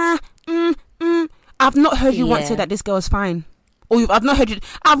not heard you once say that this girl is fine, or I've not heard you.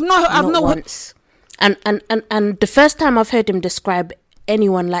 I've not once. And the first time I've heard him describe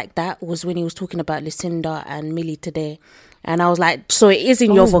anyone like that was when he was talking about Lucinda and Millie today, and I was like, so it is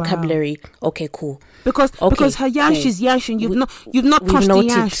in your vocabulary. Okay, cool. Because her yansh is yansh, and you've not touched the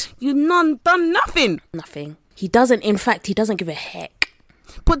yansh. You've not done nothing. He doesn't give a heck.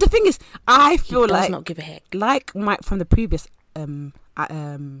 But the thing is, I feel he does not give a heck. Like Mike from the previous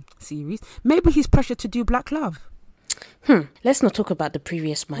series, maybe he's pressured to do Black Love. Let's not talk about the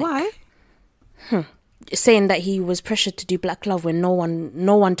previous Mike. Why? Saying that he was pressured to do Black Love when no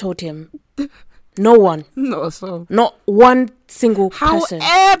one told him. No one. Not one single person.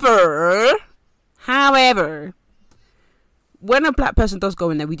 However, when a black person does go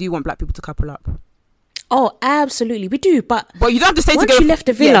in there, we do want black people to couple up. Oh, absolutely, we do. But you don't have to say once together. You left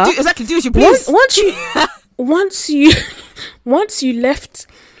the villa, do as you please. Once you left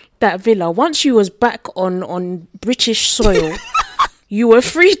that villa, once you was back on British soil, you were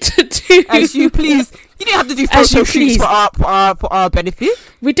free to do as you please. You didn't have to do photo shoots for our benefit.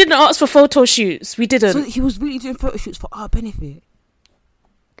 We didn't ask for photo shoots. We didn't. So he was really doing photo shoots for our benefit.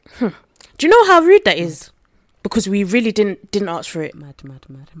 Do you know how rude that is? Because we really didn't ask for it. Mad.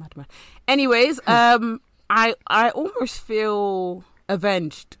 Anyways, I almost feel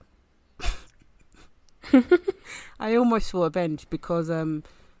avenged. I almost feel avenged because I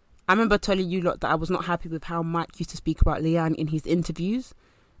remember telling you lot that I was not happy with how Mike used to speak about Leanne in his interviews.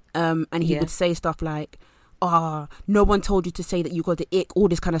 And he would say stuff like, no one told you to say that you got the ick, all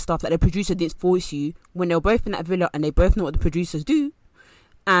this kind of stuff, that the producer didn't force you, when they were both in that villa and they both know what the producers do.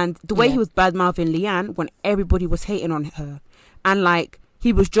 And the way he was bad-mouthing Leanne when everybody was hating on her, and like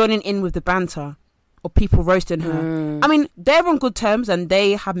he was joining in with the banter of people roasting her. I mean, they're on good terms and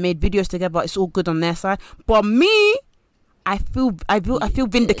they have made videos together. It's all good on their side. But me, I feel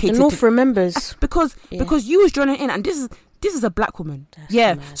vindicated. The North remembers because you was joining in, and this is a black woman. That's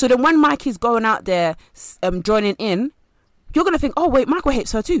mad. So then when Mike is going out there joining in, you're gonna think, oh wait, Michael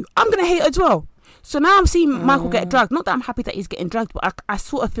hates her too. I'm gonna hate her as well. So now I'm seeing Michael get dragged. Not that I'm happy that he's getting dragged, but I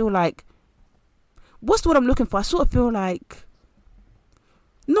sort of feel like, what's the word I'm looking for? I sort of feel like,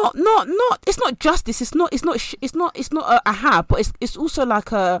 not. It's not justice. It's not a have, but it's also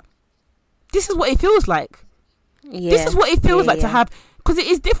like a. This is what it feels like. Yeah. This is what it feels like to have, because it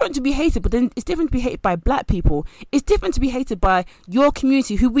is different to be hated, but then it's different to be hated by black people. It's different to be hated by your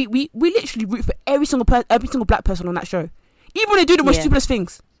community, who we literally root for every single black person on that show, even when they do the most stupidest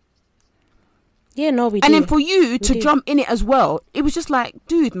things. Yeah, no, we do. And then for you to jump in it as well, it was just like,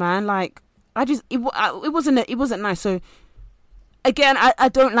 dude, man, like, it wasn't nice. So again, I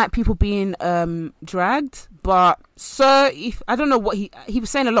don't like people being dragged, but if I don't know what he was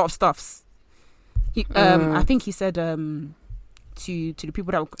saying a lot of stuffs. I think he said to the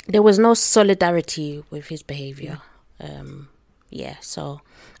people that there was no solidarity with his behavior. So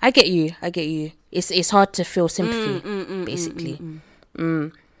I get you. It's hard to feel sympathy, basically.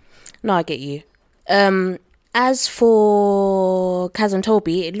 No, I get you. As for Kaz and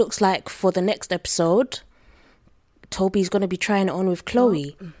Toby, it looks like for the next episode, Toby's going to be trying it on with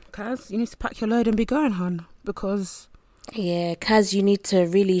Chloe. Kaz, you need to pack your load and be going, hon, because... Yeah, Kaz, you need to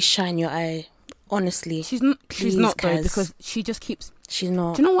really shine your eye, honestly. She's not Kaz. Though, because she just keeps... She's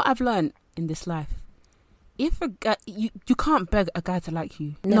not. Do you know what I've learned in this life? If a guy... You can't beg a guy to like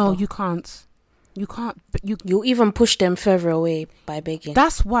you. Never. No, you can't. You can't. But you'll even push them further away by begging.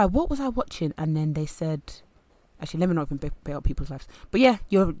 That's why. What was I watching? And then they said, actually, let me not even bail up people's lives. But yeah,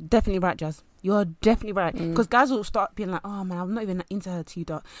 you're definitely right, Jazz. You're definitely right. Because guys will start being like, oh man, I'm not even into her too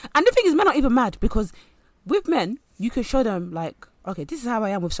dark. And the thing is, men are even mad, because with men, you can show them like, okay, this is how I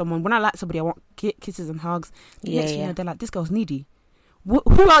am with someone. When I like somebody, I want kisses and hugs. Next thing you know, they're like, this girl's needy.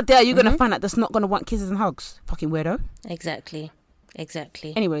 Who out there are you gonna find that's not gonna want kisses and hugs? Fucking weirdo. Exactly.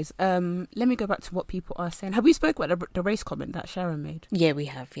 Anyways, let me go back to what people are saying. Have we spoke about the race comment that Sharon made? Yeah, we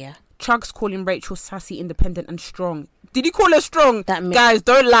have, yeah. Chugs calling Rachel sassy, independent and strong. Did he call her strong? Guys,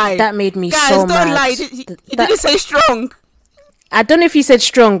 don't lie. That made me so mad. Guys, don't lie. He didn't say strong. I don't know if he said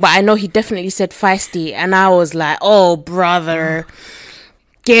strong, but I know he definitely said feisty. And I was like, oh, brother.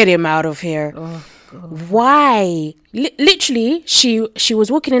 Get him out of here. Oh, God. Why? Literally, she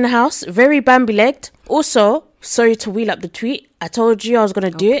was walking in the house, very Bambi-legged. Also, sorry to wheel up the tweet. I told you I was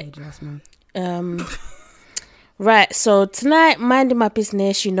going to do it. Jasmine. Right, so tonight, minding my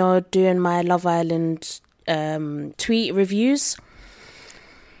business, doing my Love Island tweet reviews.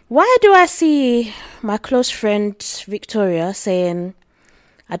 Why do I see my close friend Victoria saying,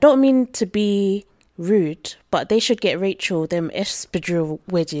 I don't mean to be rude, but they should get Rachel them espadrille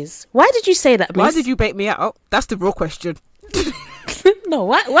wedges? Why did you say that, miss? Why did you bait me out? That's the real question. No,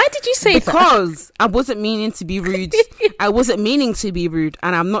 why did you say that? Because I wasn't meaning to be rude. I wasn't meaning to be rude,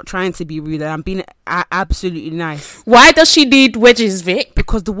 and I'm not trying to be rude. I'm being absolutely nice. Why does she need wedges, Vic?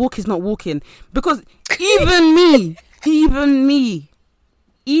 Because the walk is not walking. Because even me,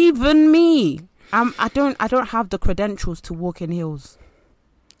 I don't have the credentials to walk in heels.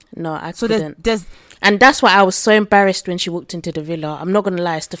 No, I So couldn't. there's And that's why I was so embarrassed when she walked into the villa. I'm not gonna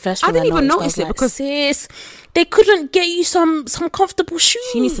lie, it's the first thing I didn't even noticed. notice I was it like, because sis, they couldn't get you some comfortable shoes.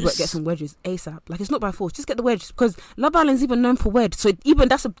 she needs to get some wedges ASAP. Like, it's not by force. Just get the wedges, because Love Island's even known for wedges. So even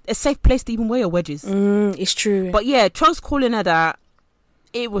that's a safe place to even wear your wedges. It's true. But yeah, Chugs calling her that,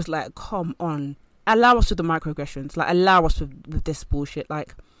 it was like, come on. Allow us with the microaggressions. Like, allow us with this bullshit.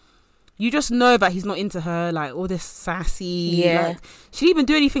 Like, you just know that he's not into her. Like, all this sassy. Yeah. Like, she didn't even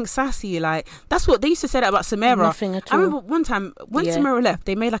do anything sassy. Like, that's what they used to say that about Samara. Nothing at all. I remember one time when Samara left,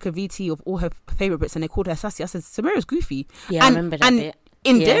 they made like a VT of all her favourite bits and they called her sassy. I said, Samara's goofy. Yeah, I remember that bit.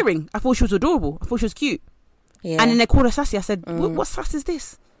 Endearing. I thought she was adorable. I thought she was cute. Yeah. And then they called her sassy. I said, what sass is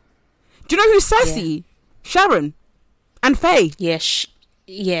this? Do you know who's sassy? Yeah. Sharon and Faye. Yeah,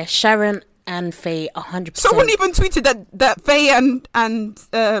 Sharon and Faye, 100%. Someone even tweeted that Faye and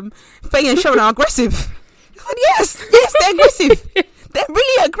Sharon are aggressive. I said, yes, they're aggressive. They're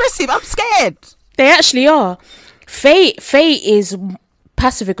really aggressive. I'm scared. They actually are. Faye is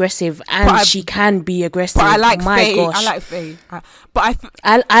passive aggressive, and she can be aggressive. But I like Faye. Gosh. I like Faye.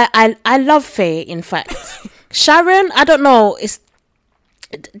 I love Faye. In fact, Sharon, I don't know.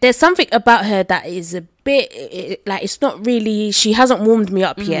 There's something about her that is a bit like, it's not really. She hasn't warmed me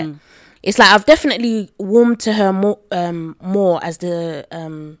up yet. It's like I've definitely warmed to her more as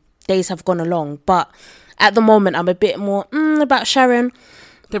the days have gone along. But at the moment, I'm a bit more about Sharon.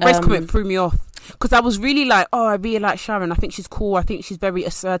 The race comment threw me off, because I was really like, oh, I really like Sharon. I think she's cool. I think she's very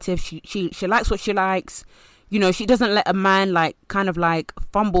assertive. She likes what she likes. She doesn't let a man like kind of like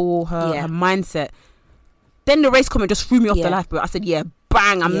fumble her mindset. Then the race comment just threw me off the life, but I said, yeah,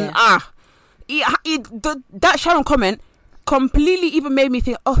 bang, that Sharon comment completely even made me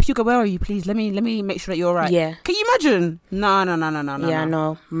think, oh, Hugo, where are you? Please, let me make sure that you're all right. Yeah. Can you imagine? No. Yeah,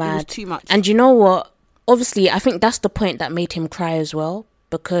 no, mad. It was too much. And you know what? Obviously, I think that's the point that made him cry as well,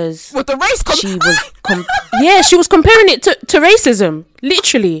 because with the race she was she was comparing it to racism,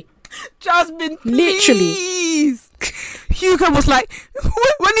 literally. Jasmine, please. Hugo was like,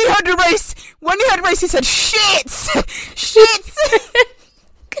 when he heard the race, he said, shit.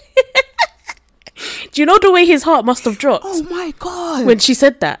 Do you know the way his heart must have dropped? Oh my God. When she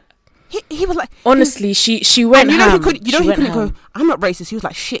said that. He was like, honestly, she went ham. He couldn't go, I'm not racist. He was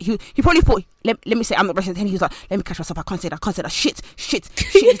like, shit. He probably thought, let me say I'm not racist. And he was like, let me catch myself. I can't say that. Shit.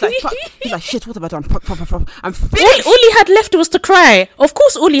 He's like, fuck. He's like, shit, what have I done? I'm finished. All he had left was to cry. Of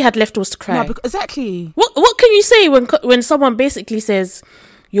course, all he had left was to cry. No, exactly. What can you say when someone basically says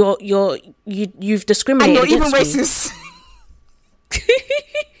you've discriminated and you're even against me? racist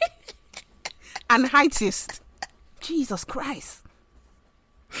and heightist? Jesus Christ.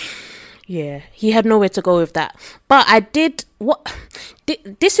 Yeah, he had nowhere to go with that. But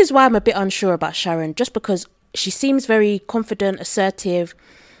this is why I'm a bit unsure about Sharon, just because she seems very confident, assertive,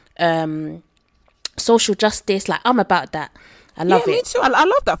 social justice. Like, I'm about that. I love it. Me too. I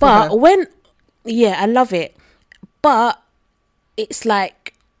love that for but her. I love it. But it's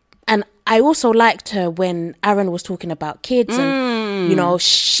like, and I also liked her when Aaron was talking about kids and,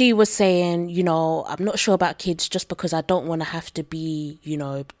 she was saying, I'm not sure about kids just because I don't want to have to be,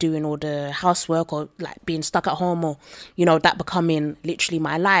 doing all the housework or like being stuck at home or, that becoming literally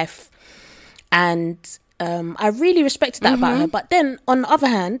my life. And I really respected that about her. But then on the other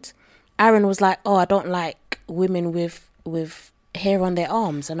hand, Aaron was like, oh, I don't like women with hair on their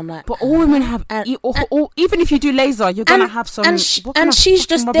arms, and I'm like, but all women have, even if you do laser, you're gonna have some. And she's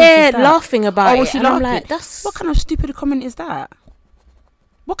just there laughing about it. And I'm like, what kind of stupid comment is that?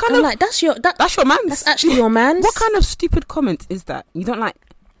 What kind of, like, that's your man. That's actually your man. What kind of stupid comment is that? You don't like?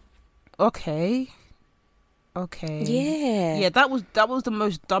 Okay. Yeah. That was the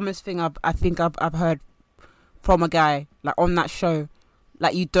most dumbest thing I think I've heard from a guy, like, on that show.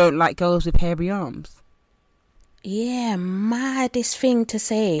 Like, you don't like girls with hairy arms. Yeah, maddest thing to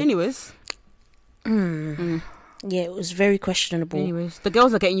say. Anyways. Yeah, it was very questionable. Anyways, the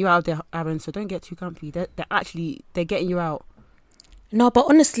girls are getting you out there, Aaron, so don't get too comfy. They're getting you out. No, but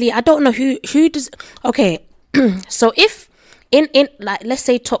honestly, I don't know who does. Okay, so if in like, let's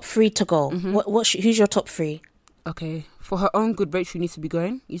say top 3 to go, who's your top 3? Okay, for her own good, Rachel needs to be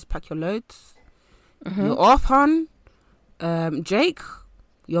going. You just pack your loads. You're off, hon. Jake,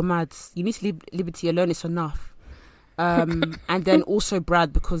 you're mad. You need to leave Liberty alone. It's enough. And then also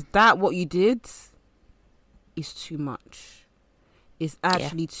Brad, because what you did is too much. It's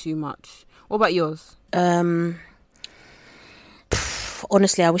actually too much. What about yours?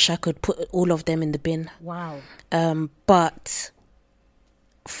 Honestly, I wish I could put all of them in the bin. Wow. But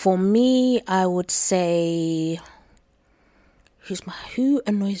for me, I would say who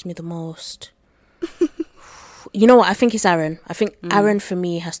annoys me the most? You know what? I think it's Aaron. I think Aaron for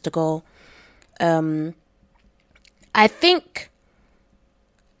me has to go. I think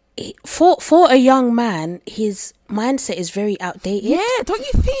for a young man, his mindset is very outdated. Yeah, don't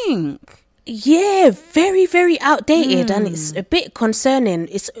you think? Yeah, very, very outdated, and it's a bit concerning.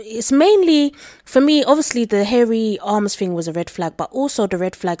 It's mainly, for me, obviously the hairy arms thing was a red flag, but also the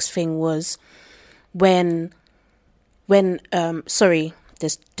red flags thing was when sorry,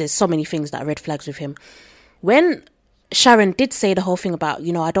 there's so many things that are red flags with him. When Sharon did say the whole thing about,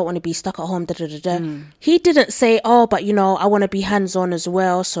 I don't want to be stuck at home, he didn't say, oh, but, I want to be hands-on as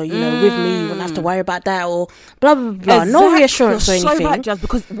well, so, with me, you won't have to worry about that, or blah, blah, blah. Exactly. No reassurance or anything. So bad, just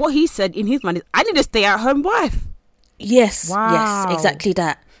because what he said in his mind is, I need a stay-at-home wife. Yes, yes, exactly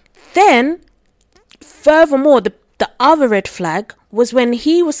that. Then, furthermore, the other red flag was when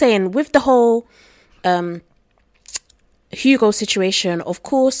he was saying, with the whole Hugo situation, of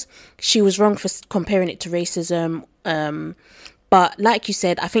course, she was wrong for comparing it to racism, but like you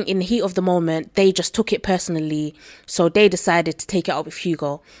said, I think in the heat of the moment, they just took it personally, so they decided to take it up with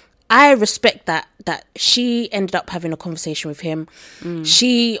Hugo. I respect that she ended up having a conversation with him.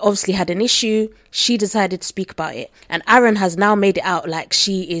 She obviously had an issue. She decided to speak about it, and Aaron has now made it out like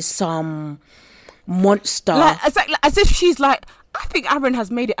she is some monster. As if she's like, I think Aaron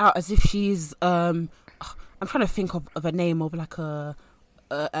has made it out as if she's I'm trying to think of a name of like those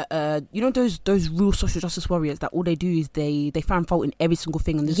real social justice warriors that all they do is they find fault in every single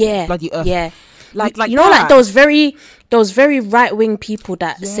thing on this bloody earth. Yeah, like like those very right wing people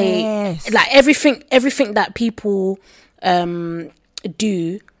that say like everything that people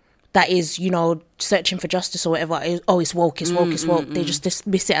do that is searching for justice or whatever is, it's woke, it's woke. They just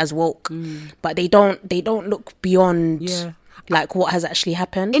dismiss it as woke, but they don't look beyond. Like what has actually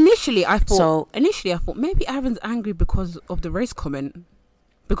happened. Initially, I thought maybe Aaron's angry because of the race comment.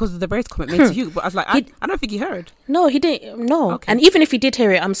 Because of the race comment made to you. But I was like, I don't think he heard. No, he didn't. No. Okay. And even if he did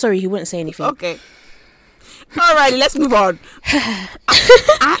hear it, I'm sorry, he wouldn't say anything. Okay. Alrighty, let's move on.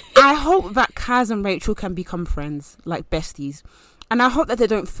 I hope that Kaz and Rachel can become friends, like besties. And I hope that they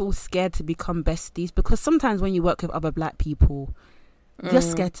don't feel scared to become besties, because sometimes when you work with other black people, you're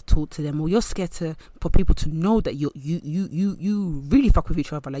scared to talk to them, or you're scared for people to know that you really fuck with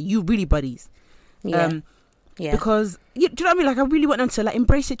each other, like you really buddies. Because do you know what I mean? Like I really want them to like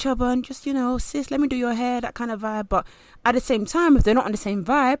embrace each other and just sis, let me do your hair, that kind of vibe. But at the same time, if they're not on the same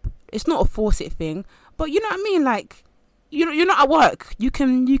vibe, it's not a force it thing. But you know what I mean? Like you're not at work. You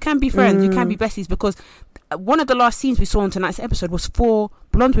can be friends. You can be besties, because one of the last scenes we saw on tonight's episode was 4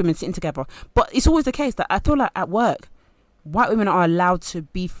 blonde women sitting together. But it's always the case that I feel like at work, white women are allowed to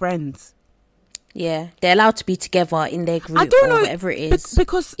be friends. Yeah, they're allowed to be together in their group, I don't know, or whatever it is,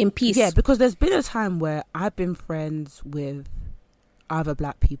 because in peace. Yeah, because there's been a time where I've been friends with other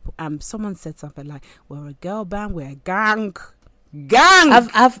black people, and someone said something like, "We're a girl band, we're a gang."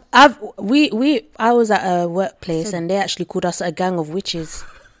 I was at a workplace and they actually called us a gang of witches.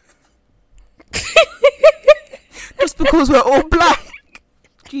 Just because we're all black.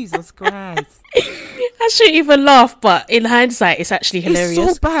 Jesus Christ. I shouldn't even laugh, but in hindsight, it's actually hilarious.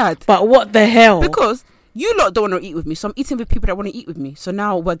 It's so bad. But what the hell? Because you lot don't want to eat with me, so I'm eating with people that want to eat with me. So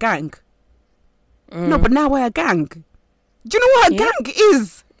now we're a gang. No, but now we're a gang. Do you know what a gang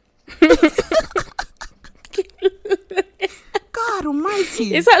is? God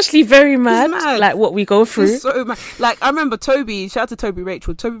almighty. It's actually very mad, like what we go through. It's so mad. Like I remember Toby, shout out to Toby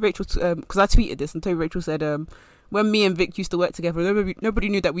Rachel, because I tweeted this, and Toby Rachel said, when me and Vic used to work together, nobody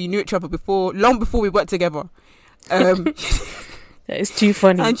knew that we knew each other long before we worked together. That is too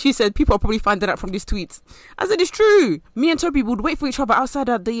funny. And she said, people are probably finding out from these tweets. I said, it's true. Me and Toby would wait for each other outside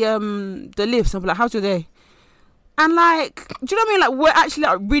at the lifts and be like, how's your day? And like, do you know what I mean? Like, we're actually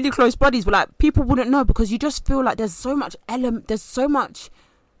like really close buddies, but like people wouldn't know, because you just feel like there's so much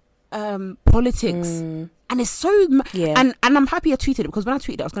politics. And it's so and I'm happy I tweeted it, because when I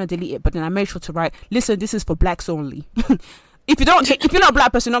tweeted it I was going to delete it, but then I made sure to write, listen, this is for blacks only. if you're not a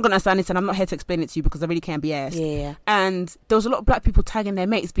black person, you're not going to understand it, and I'm not here to explain it to you because I really can't be asked. And there was a lot of black people tagging their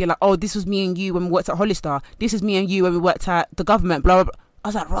mates, being like, oh, this was me and you when we worked at Hollister, this is me and you when we worked at the government, blah blah blah. I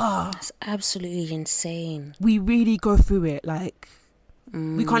was like, rah, that's absolutely insane. We really go through it, like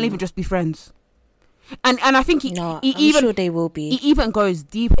we can't even just be friends. And I think I'm even sure they will be. He even goes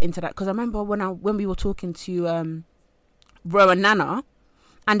deeper into that, because I remember when we were talking to Ro and Nana,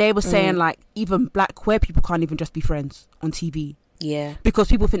 and they were saying like even black queer people can't even just be friends on TV. Yeah, because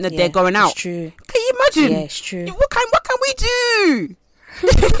people think that they're going out. It's true. Can you imagine? Yeah, it's true. What can we do?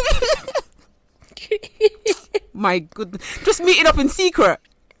 My goodness, just meeting up in secret.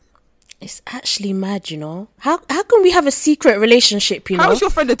 It's actually mad, you know. How can we have a secret relationship? You know, how is your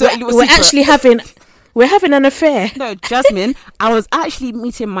friend a dirty little we're secret? actually having an affair. No, Jasmine, I was actually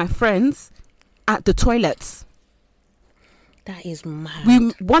meeting my friends at the toilets. That is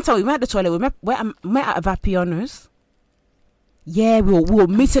mad. One time we met at the toilet. We met at Vapiano's. Yeah, we were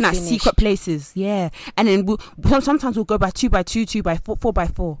meeting at secret places. Yeah, and then sometimes we'll go by 2 by 2, 2 by 4, 4 by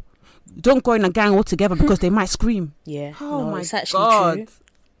 4. Don't go in a gang all together because they might scream. Yeah. Oh my it's actually God.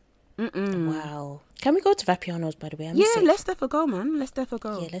 True. Wow. Can we go to Vapiano's, by the way? Let's definitely go, man. Let's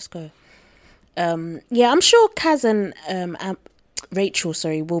definitely go. Yeah, let's go. I'm sure Kaz and Rachel,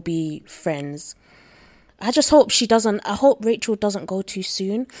 will be friends. I just hope I hope Rachel doesn't go too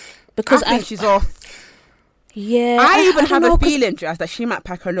soon, because I think she's off. Yeah. I even have a feeling, Jazz, that she might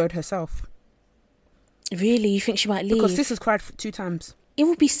pack her load herself. Really? You think she might leave? Because Sis has cried 2 times. It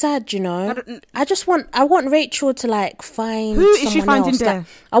would be sad, you know. I want Rachel to like find who is she finding else. there?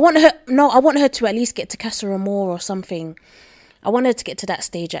 Like, I want her to at least get to Casa Amor or something. I want her to get to that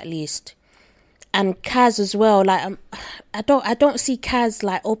stage at least. And Kaz as well. Like I don't see Kaz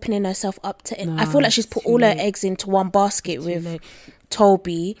like opening herself up to it. I feel like she's put all her eggs into one basket with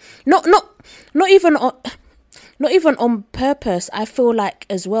Toby. Not even on purpose. I feel like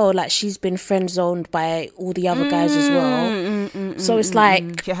as well, like she's been friend zoned by all the other guys as well. So it's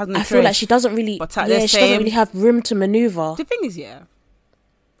like I feel like she doesn't really, she doesn't really have room to maneuver. The thing is,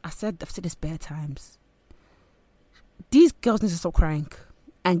 I've said this bare times. These girls need to stop crying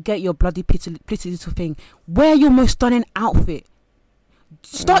and get your bloody pretty little thing. Wear your most stunning outfit.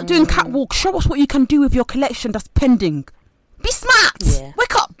 Start doing catwalk. Show us what you can do with your collection that's pending. Be smart. Yeah.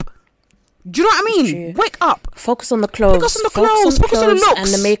 Wake up. Do you know what I mean? Wake up. Focus on the clothes. Focus on the looks. And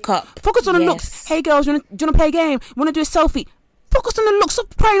the makeup. Focus on the looks. Hey girls, do you want to play a game? Want to do a selfie? Focus on the looks.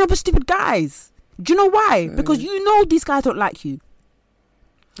 Stop praying over stupid guys. Do you know why? Because you know these guys don't like you.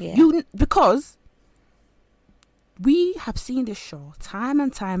 Yeah. Because we have seen this show time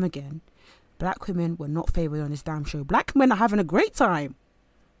and time again. Black women were not favoured on this damn show. Black men are having a great time.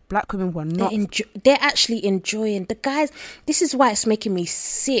 Black women were not. They're actually enjoying the guys. This is why it's making me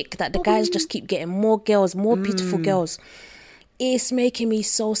sick that the guys just keep getting more girls, more beautiful girls. It's making me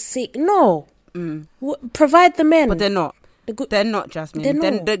so sick. No, provide the men, but they're not. They're not,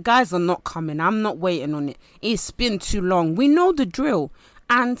 Jasmine. The guys are not coming. I'm not waiting on it. It's been too long. We know the drill,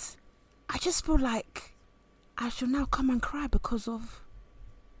 and I just feel like I should now come and cry because of.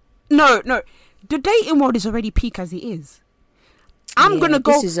 No. The dating world is already peak as it is. I'm gonna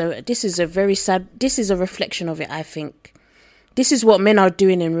go. This is a very sad. This is a reflection of it. I think this is what men are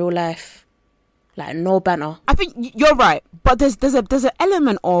doing in real life. Like no banter. I think you're right, but there's an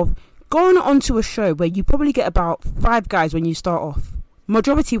element of going onto a show where you probably get about 5 guys when you start off.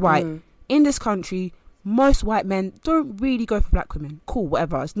 Majority white in this country. Most white men don't really go for black women. Cool,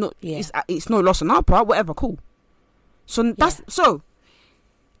 whatever. It's not. Yeah. It's no loss on our part. Whatever. Cool. So that's so.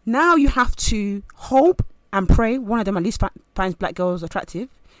 Now you have to hope and pray one of them at least finds black girls attractive.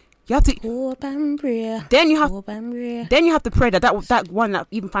 You have to. Then you have to pray that one that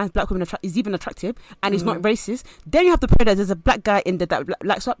even finds black women is even attractive and is not racist. Then you have to pray that there's a black guy in there that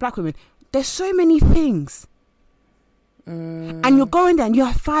likes black women. There's so many things, and you're going there and you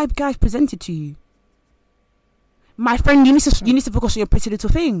have 5 guys presented to you. My friend, you need to focus on your pretty little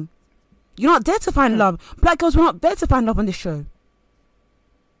thing. You're not there to find love. Black girls were not there to find love on this show.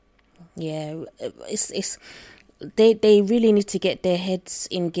 Yeah, they really need to get their heads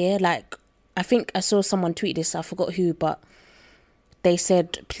in gear. Like, I think I saw someone tweet this, I forgot who, but they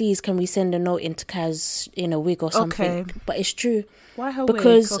said, please can we send a note into Kaz in a wig or something. Okay. But it's true. Why her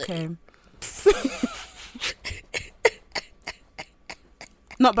wig? Okay.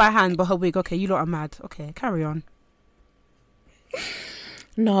 Not by hand, but her wig. Okay, you lot are mad. Okay, carry on.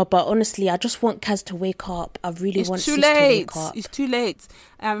 No, but honestly, I just want Kaz to wake up. I really want Sis to wake up. It's too late.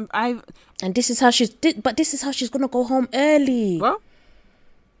 And this is how she's. But this is how she's gonna go home early. Well,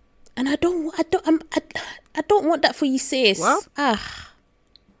 And I don't want that for you, sis. Well,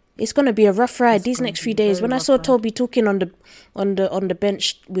 it's gonna be a rough ride these next few days. When I saw Toby talking on the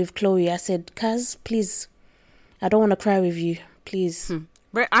bench with Chloe, I said, Kaz, please, I don't want to cry with you, please.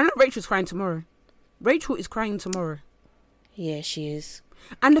 I know Rachel's crying tomorrow. Rachel is crying tomorrow. Yeah, she is.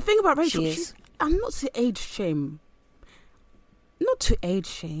 And the thing about Rachel, I'm not to age shame. Not to age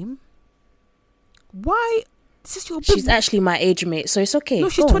shame. Why? She's actually my age mate, so it's okay. No,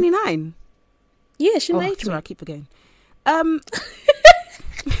 she's 29. Yeah, she's my age sorry, mate. I keep forgetting. I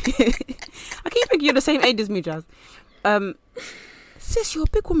keep thinking you're the same age as me, Jazz. Sis, you're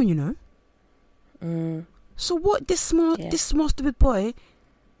a big woman, you know. So what? This small stupid boy.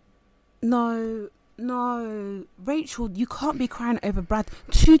 No, Rachel, you can't be crying over Brad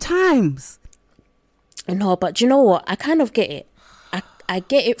 2 times. No, but do you know what? I kind of get it. I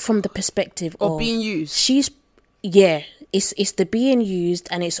get it from the perspective of being used. It's the being used,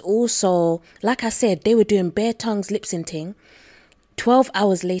 and it's also, like I said, they were doing bare tongues lip syncing. 12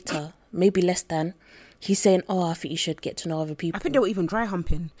 hours later, maybe less than, he's saying, I think you should get to know other people. I think they were even dry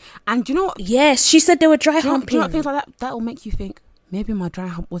humping. And do you know what? Yes, she said they were dry humping. Do you know what, things like that will make you think, maybe my dry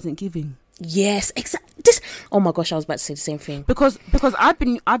hump wasn't giving. Yes, exactly. Oh my gosh, I was about to say the same thing. Because I've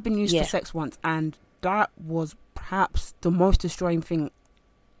been used to sex once, and that was perhaps the most destroying thing.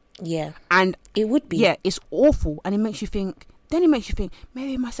 Yeah. And it would be. Yeah, it's awful, and it makes you think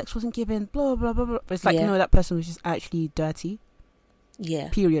maybe my sex wasn't given, blah blah blah blah. But it's like, no, that person was just actually dirty. Yeah.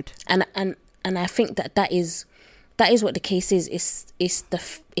 Period. And I think that is what the case is. It's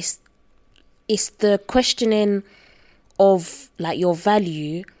the questioning of like your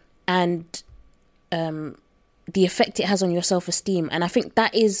value and the effect it has on your self-esteem. And I think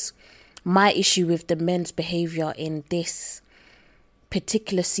that is my issue with the men's behavior in this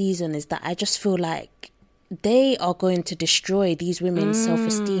particular season, is that I just feel like they are going to destroy these women's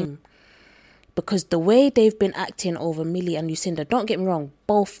self-esteem, because the way they've been acting over Millie and Lucinda, don't get me wrong,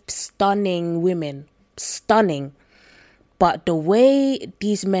 both stunning women, stunning, but the way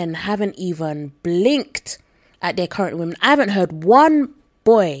these men haven't even blinked at their current women. I haven't heard one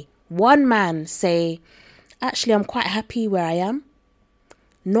man say, actually, I'm quite happy where I am.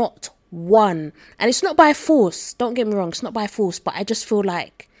 Not one. And it's not by force, don't get me wrong, it's not by force, but I just feel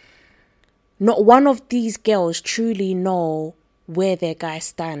like not one of these girls truly know where their guy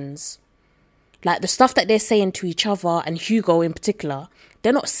stands. Like the stuff that they're saying to each other, and Hugo in particular,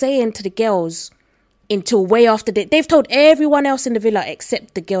 they're not saying to the girls until way after they've told everyone else in the villa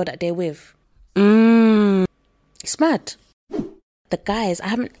except the girl that they're with. It's mad. The guys, I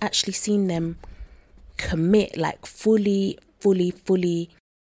haven't actually seen them commit, like fully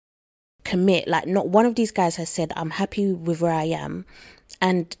commit. Like not one of these guys has said, I'm happy with where I am.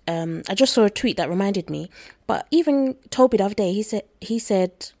 And I just saw a tweet that reminded me, but even Toby the other day, he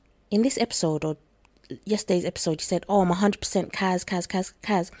said in this episode, or yesterday's episode, he said, I'm 100%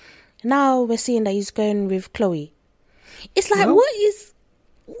 Kaz. Now we're seeing that he's going with Chloe. It's like, what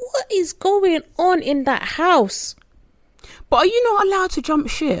is going on in that house? But are you not allowed to jump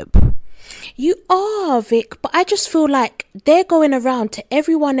ship? You are, Vic, but I just feel like they're going around to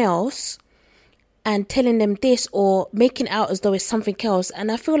everyone else and telling them this or making out as though it's something else.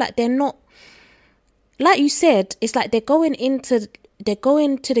 And I feel like they're not, like you said, it's like they're going to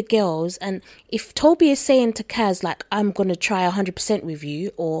the girls. And if Toby is saying to Kaz, like, I'm going to try 100% with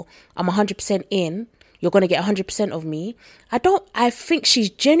you, or I'm 100% in, you're going to get 100% of me. I think she's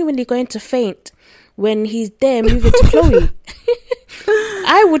genuinely going to faint when he's there moving to Chloe.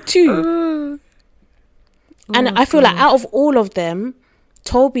 I would too. And I feel like out of all of them,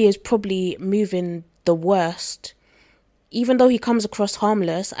 Toby is probably moving the worst. Even though he comes across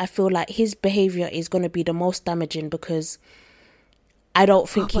harmless, I feel like his behaviour is going to be the most damaging, because I don't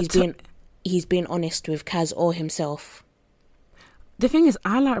think he's being honest with Kaz or himself. The thing is,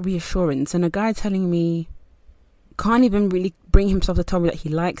 I like reassurance, and a guy telling me can't even really bring himself to tell me that he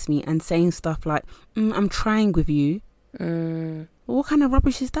likes me, and saying stuff like, I'm trying with you. What kind of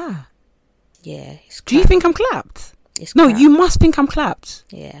rubbish is that? Yeah. Do you think I'm clapped? No, you must think I'm clapped.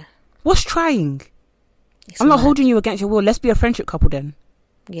 Yeah. What's trying? I'm not holding you against your will. Let's be a friendship couple then.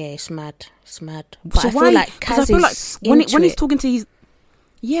 Yeah, it's mad. But so I feel like Kaz is when he's talking to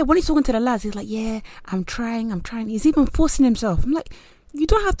when he's talking to the lads, he's like, I'm trying. He's even forcing himself. I'm like, you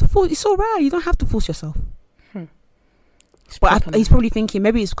don't have to force. It's all right. You don't have to force yourself. But he's probably thinking,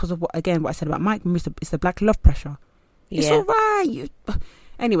 maybe it's because of what I said about Mike. Maybe it's the black love pressure. It's all right.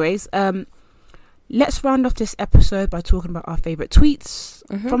 Anyways, let's round off this episode by talking about our favourite tweets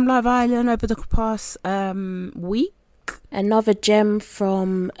from Love Island over the past week. Another gem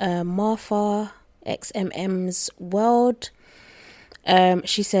from Martha XMM's World.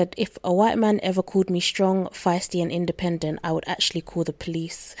 She said, if a white man ever called me strong, feisty and independent, I would actually call the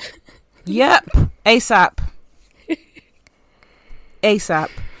police. Yep. ASAP. ASAP.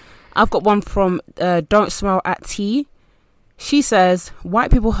 I've got one from Don't Smile at Tea. She says,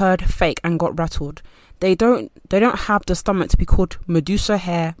 white people heard fake and got rattled. They don't have the stomach to be called Medusa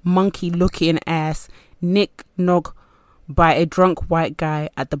hair, monkey looking ass, Nick Nog by a drunk white guy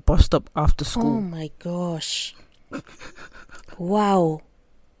at the bus stop after school. Oh my gosh. Wow.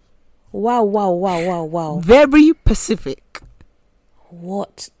 Wow. Very Pacific.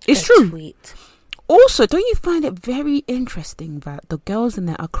 What it's a true. Tweet. Also, don't you find it very interesting that the girls in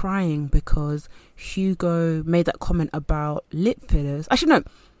there are crying because Hugo made that comment about lip fillers? Actually, no.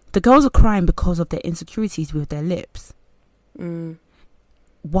 The girls are crying because of their insecurities with their lips.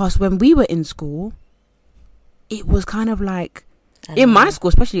 Whilst when we were in school, it was kind of like, in my school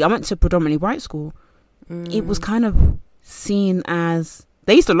especially, I went to predominantly white school, it was kind of seen as,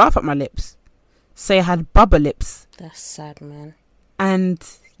 they used to laugh at my lips, say I had bubba lips. That's sad, man. And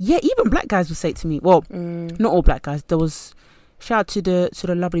yeah, even black guys would say it to me. Well, not all black guys. There was, shout out to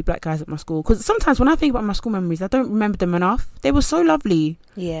the lovely black guys at my school, because sometimes when I think about my school memories, I don't remember them enough. They were so lovely.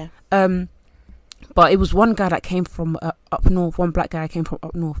 Yeah. But it was one guy that came from up north, one black guy came from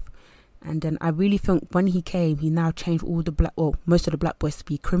up north, and then I really think when he came, he now changed all the black, well, most of the black boys to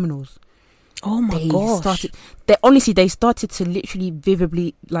be criminals. Oh my gosh. They started to literally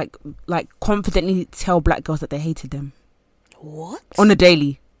vividly, like confidently tell black girls that they hated them. What? On a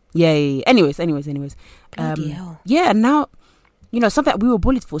daily. Yeah. Anyways. Bloody hell. Yeah, now, you know, something that we were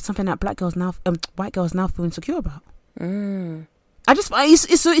bullied for, something that white girls now feel insecure about. I just,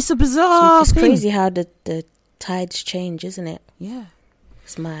 it's a bizarre It's thing. crazy how the tides change, isn't it? Yeah.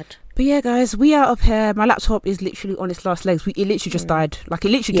 It's mad. But yeah, guys, we out of here. My laptop is literally on its last legs. It literally just died. Like, it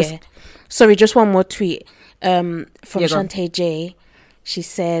literally just... Sorry, just one more tweet. From Shantae J. She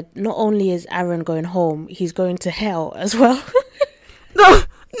said, not only is Aaron going home, he's going to hell as well. No,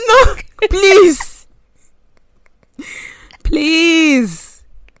 please. Please.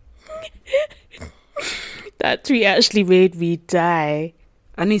 That tweet actually made me die.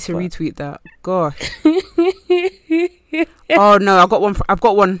 I need to retweet that. Gosh. Oh no, I've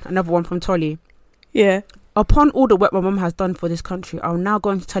got another one from Tolly. Yeah. Upon all the work my mum has done for this country, I'll now go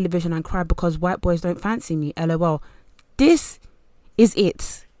into television and cry because white boys don't fancy me. LOL. This is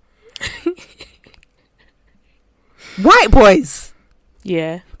it. White boys.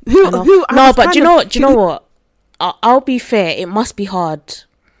 Yeah. Who? No, but do you know what? I'll be fair. It must be hard.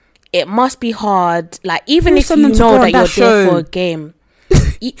 Like, even if you know that you're there for a game,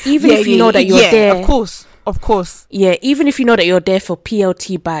 even if you know that you're there, of course. Yeah, even if you know that you're there for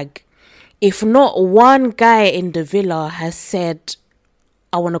PLT bag, if not one guy in the villa has said,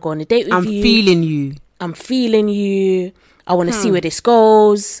 "I want to go on a date with you. I'm feeling you. I want to see where this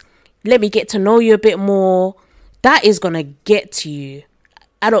goes. Let me get to know you a bit more." That is gonna get to you.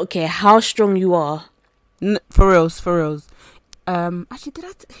 I don't care how strong you are. For reals. Actually,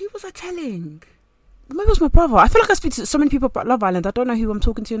 who was I telling? Maybe it was my brother. I feel like I speak to so many people about Love Island. I don't know who I'm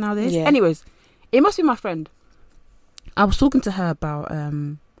talking to nowadays. Yeah. Anyways, it must be my friend. I was talking to her about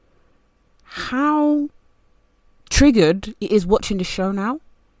how triggered it is watching the show now.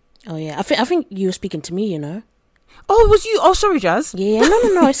 Oh yeah, I think you were speaking to me. You know. Oh, it was you? Oh, sorry, Jazz. Yeah.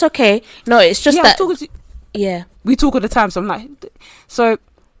 No, it's okay. No, it's just that. Yeah. We talk all the time, so I'm like, so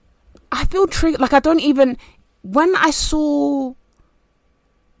I feel triggered. Like, I don't even, when I saw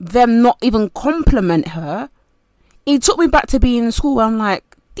them not even compliment her, it took me back to being in school where I'm like,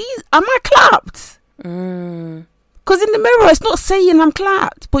 am I clapped? Because in the mirror, it's not saying I'm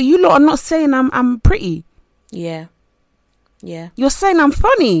clapped, but you lot are not saying I'm pretty. Yeah. You're saying I'm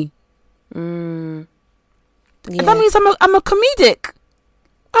funny. Yeah. That means I'm a comedic.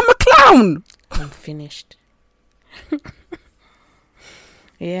 I'm a clown. I'm finished.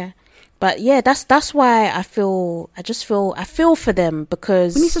 Yeah. But yeah, that's why I feel for them,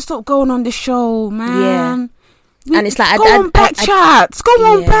 because we need to stop going on this show, man. Yeah. And it's like go on back chat.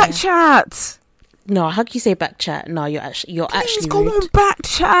 No, how can you say back chat? No, you're actually rude. Go on back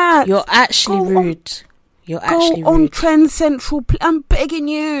chat. You're actually rude. Go on Trend Central. I'm begging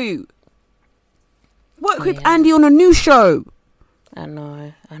you. Work with Andy on a new show. I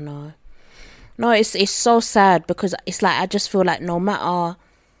know. No, it's so sad, because it's like I just feel like no matter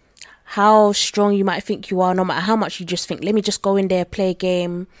how strong you might think you are, no matter how much you just think, let me just go in there, play a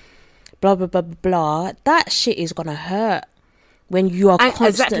game, blah, blah, blah, blah, blah, that shit is going to hurt when you are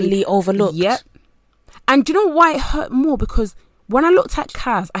constantly overlooked. Yep. And do you know why it hurt more? Because when I looked at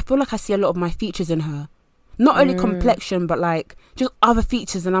Kaz, I feel like I see a lot of my features in her. Not only complexion, but like just other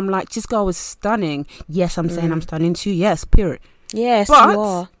features. And I'm like, this girl is stunning. Yes, I'm saying I'm stunning too. Yes, period. Yes, but you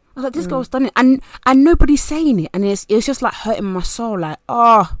are. I was like, this girl's done it, and nobody's saying it, and it's just like hurting my soul. Like,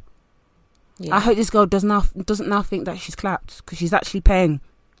 I hope this girl doesn't now think that she's clapped, because she's actually paying,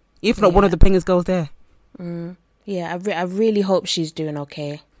 if not one of the pingers girls there. Yeah, I really hope she's doing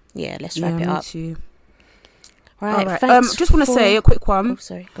okay. Yeah, let's wrap it up. Too. Right. Just want to say a quick one. Oh,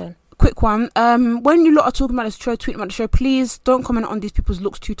 sorry, go on. Quick one. When you lot are talking about this show, tweeting about the show, please don't comment on these people's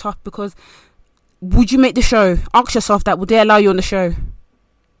looks too tough, because would you make the show? Ask yourself that. Would they allow you on the show?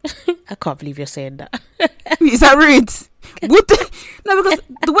 I can't believe you're saying that. Is that rude? No, because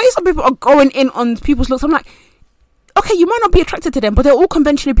the way some people are going in on people's looks, I'm like, okay, you might not be attracted to them, but they're all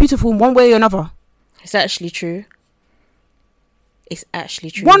conventionally beautiful in one way or another. It's actually true.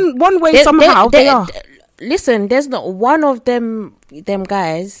 One way somehow they are. Listen, there's not one of them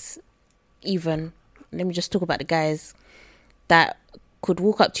guys, even, let me just talk about the guys, that could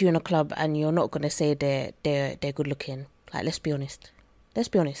walk up to you in a club and you're not going to say they're good looking. Like, let's be honest.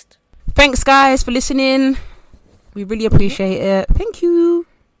 Thanks, guys, for listening. We really appreciate it. Thank you.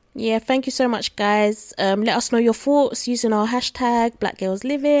 Yeah, thank you so much, guys. Let us know your thoughts using our hashtag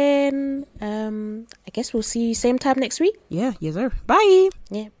 #BlackGirlsLiving. I guess we'll see you same time next week. Yeah, yes, sir. Bye.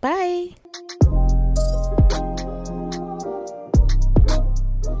 Yeah, bye.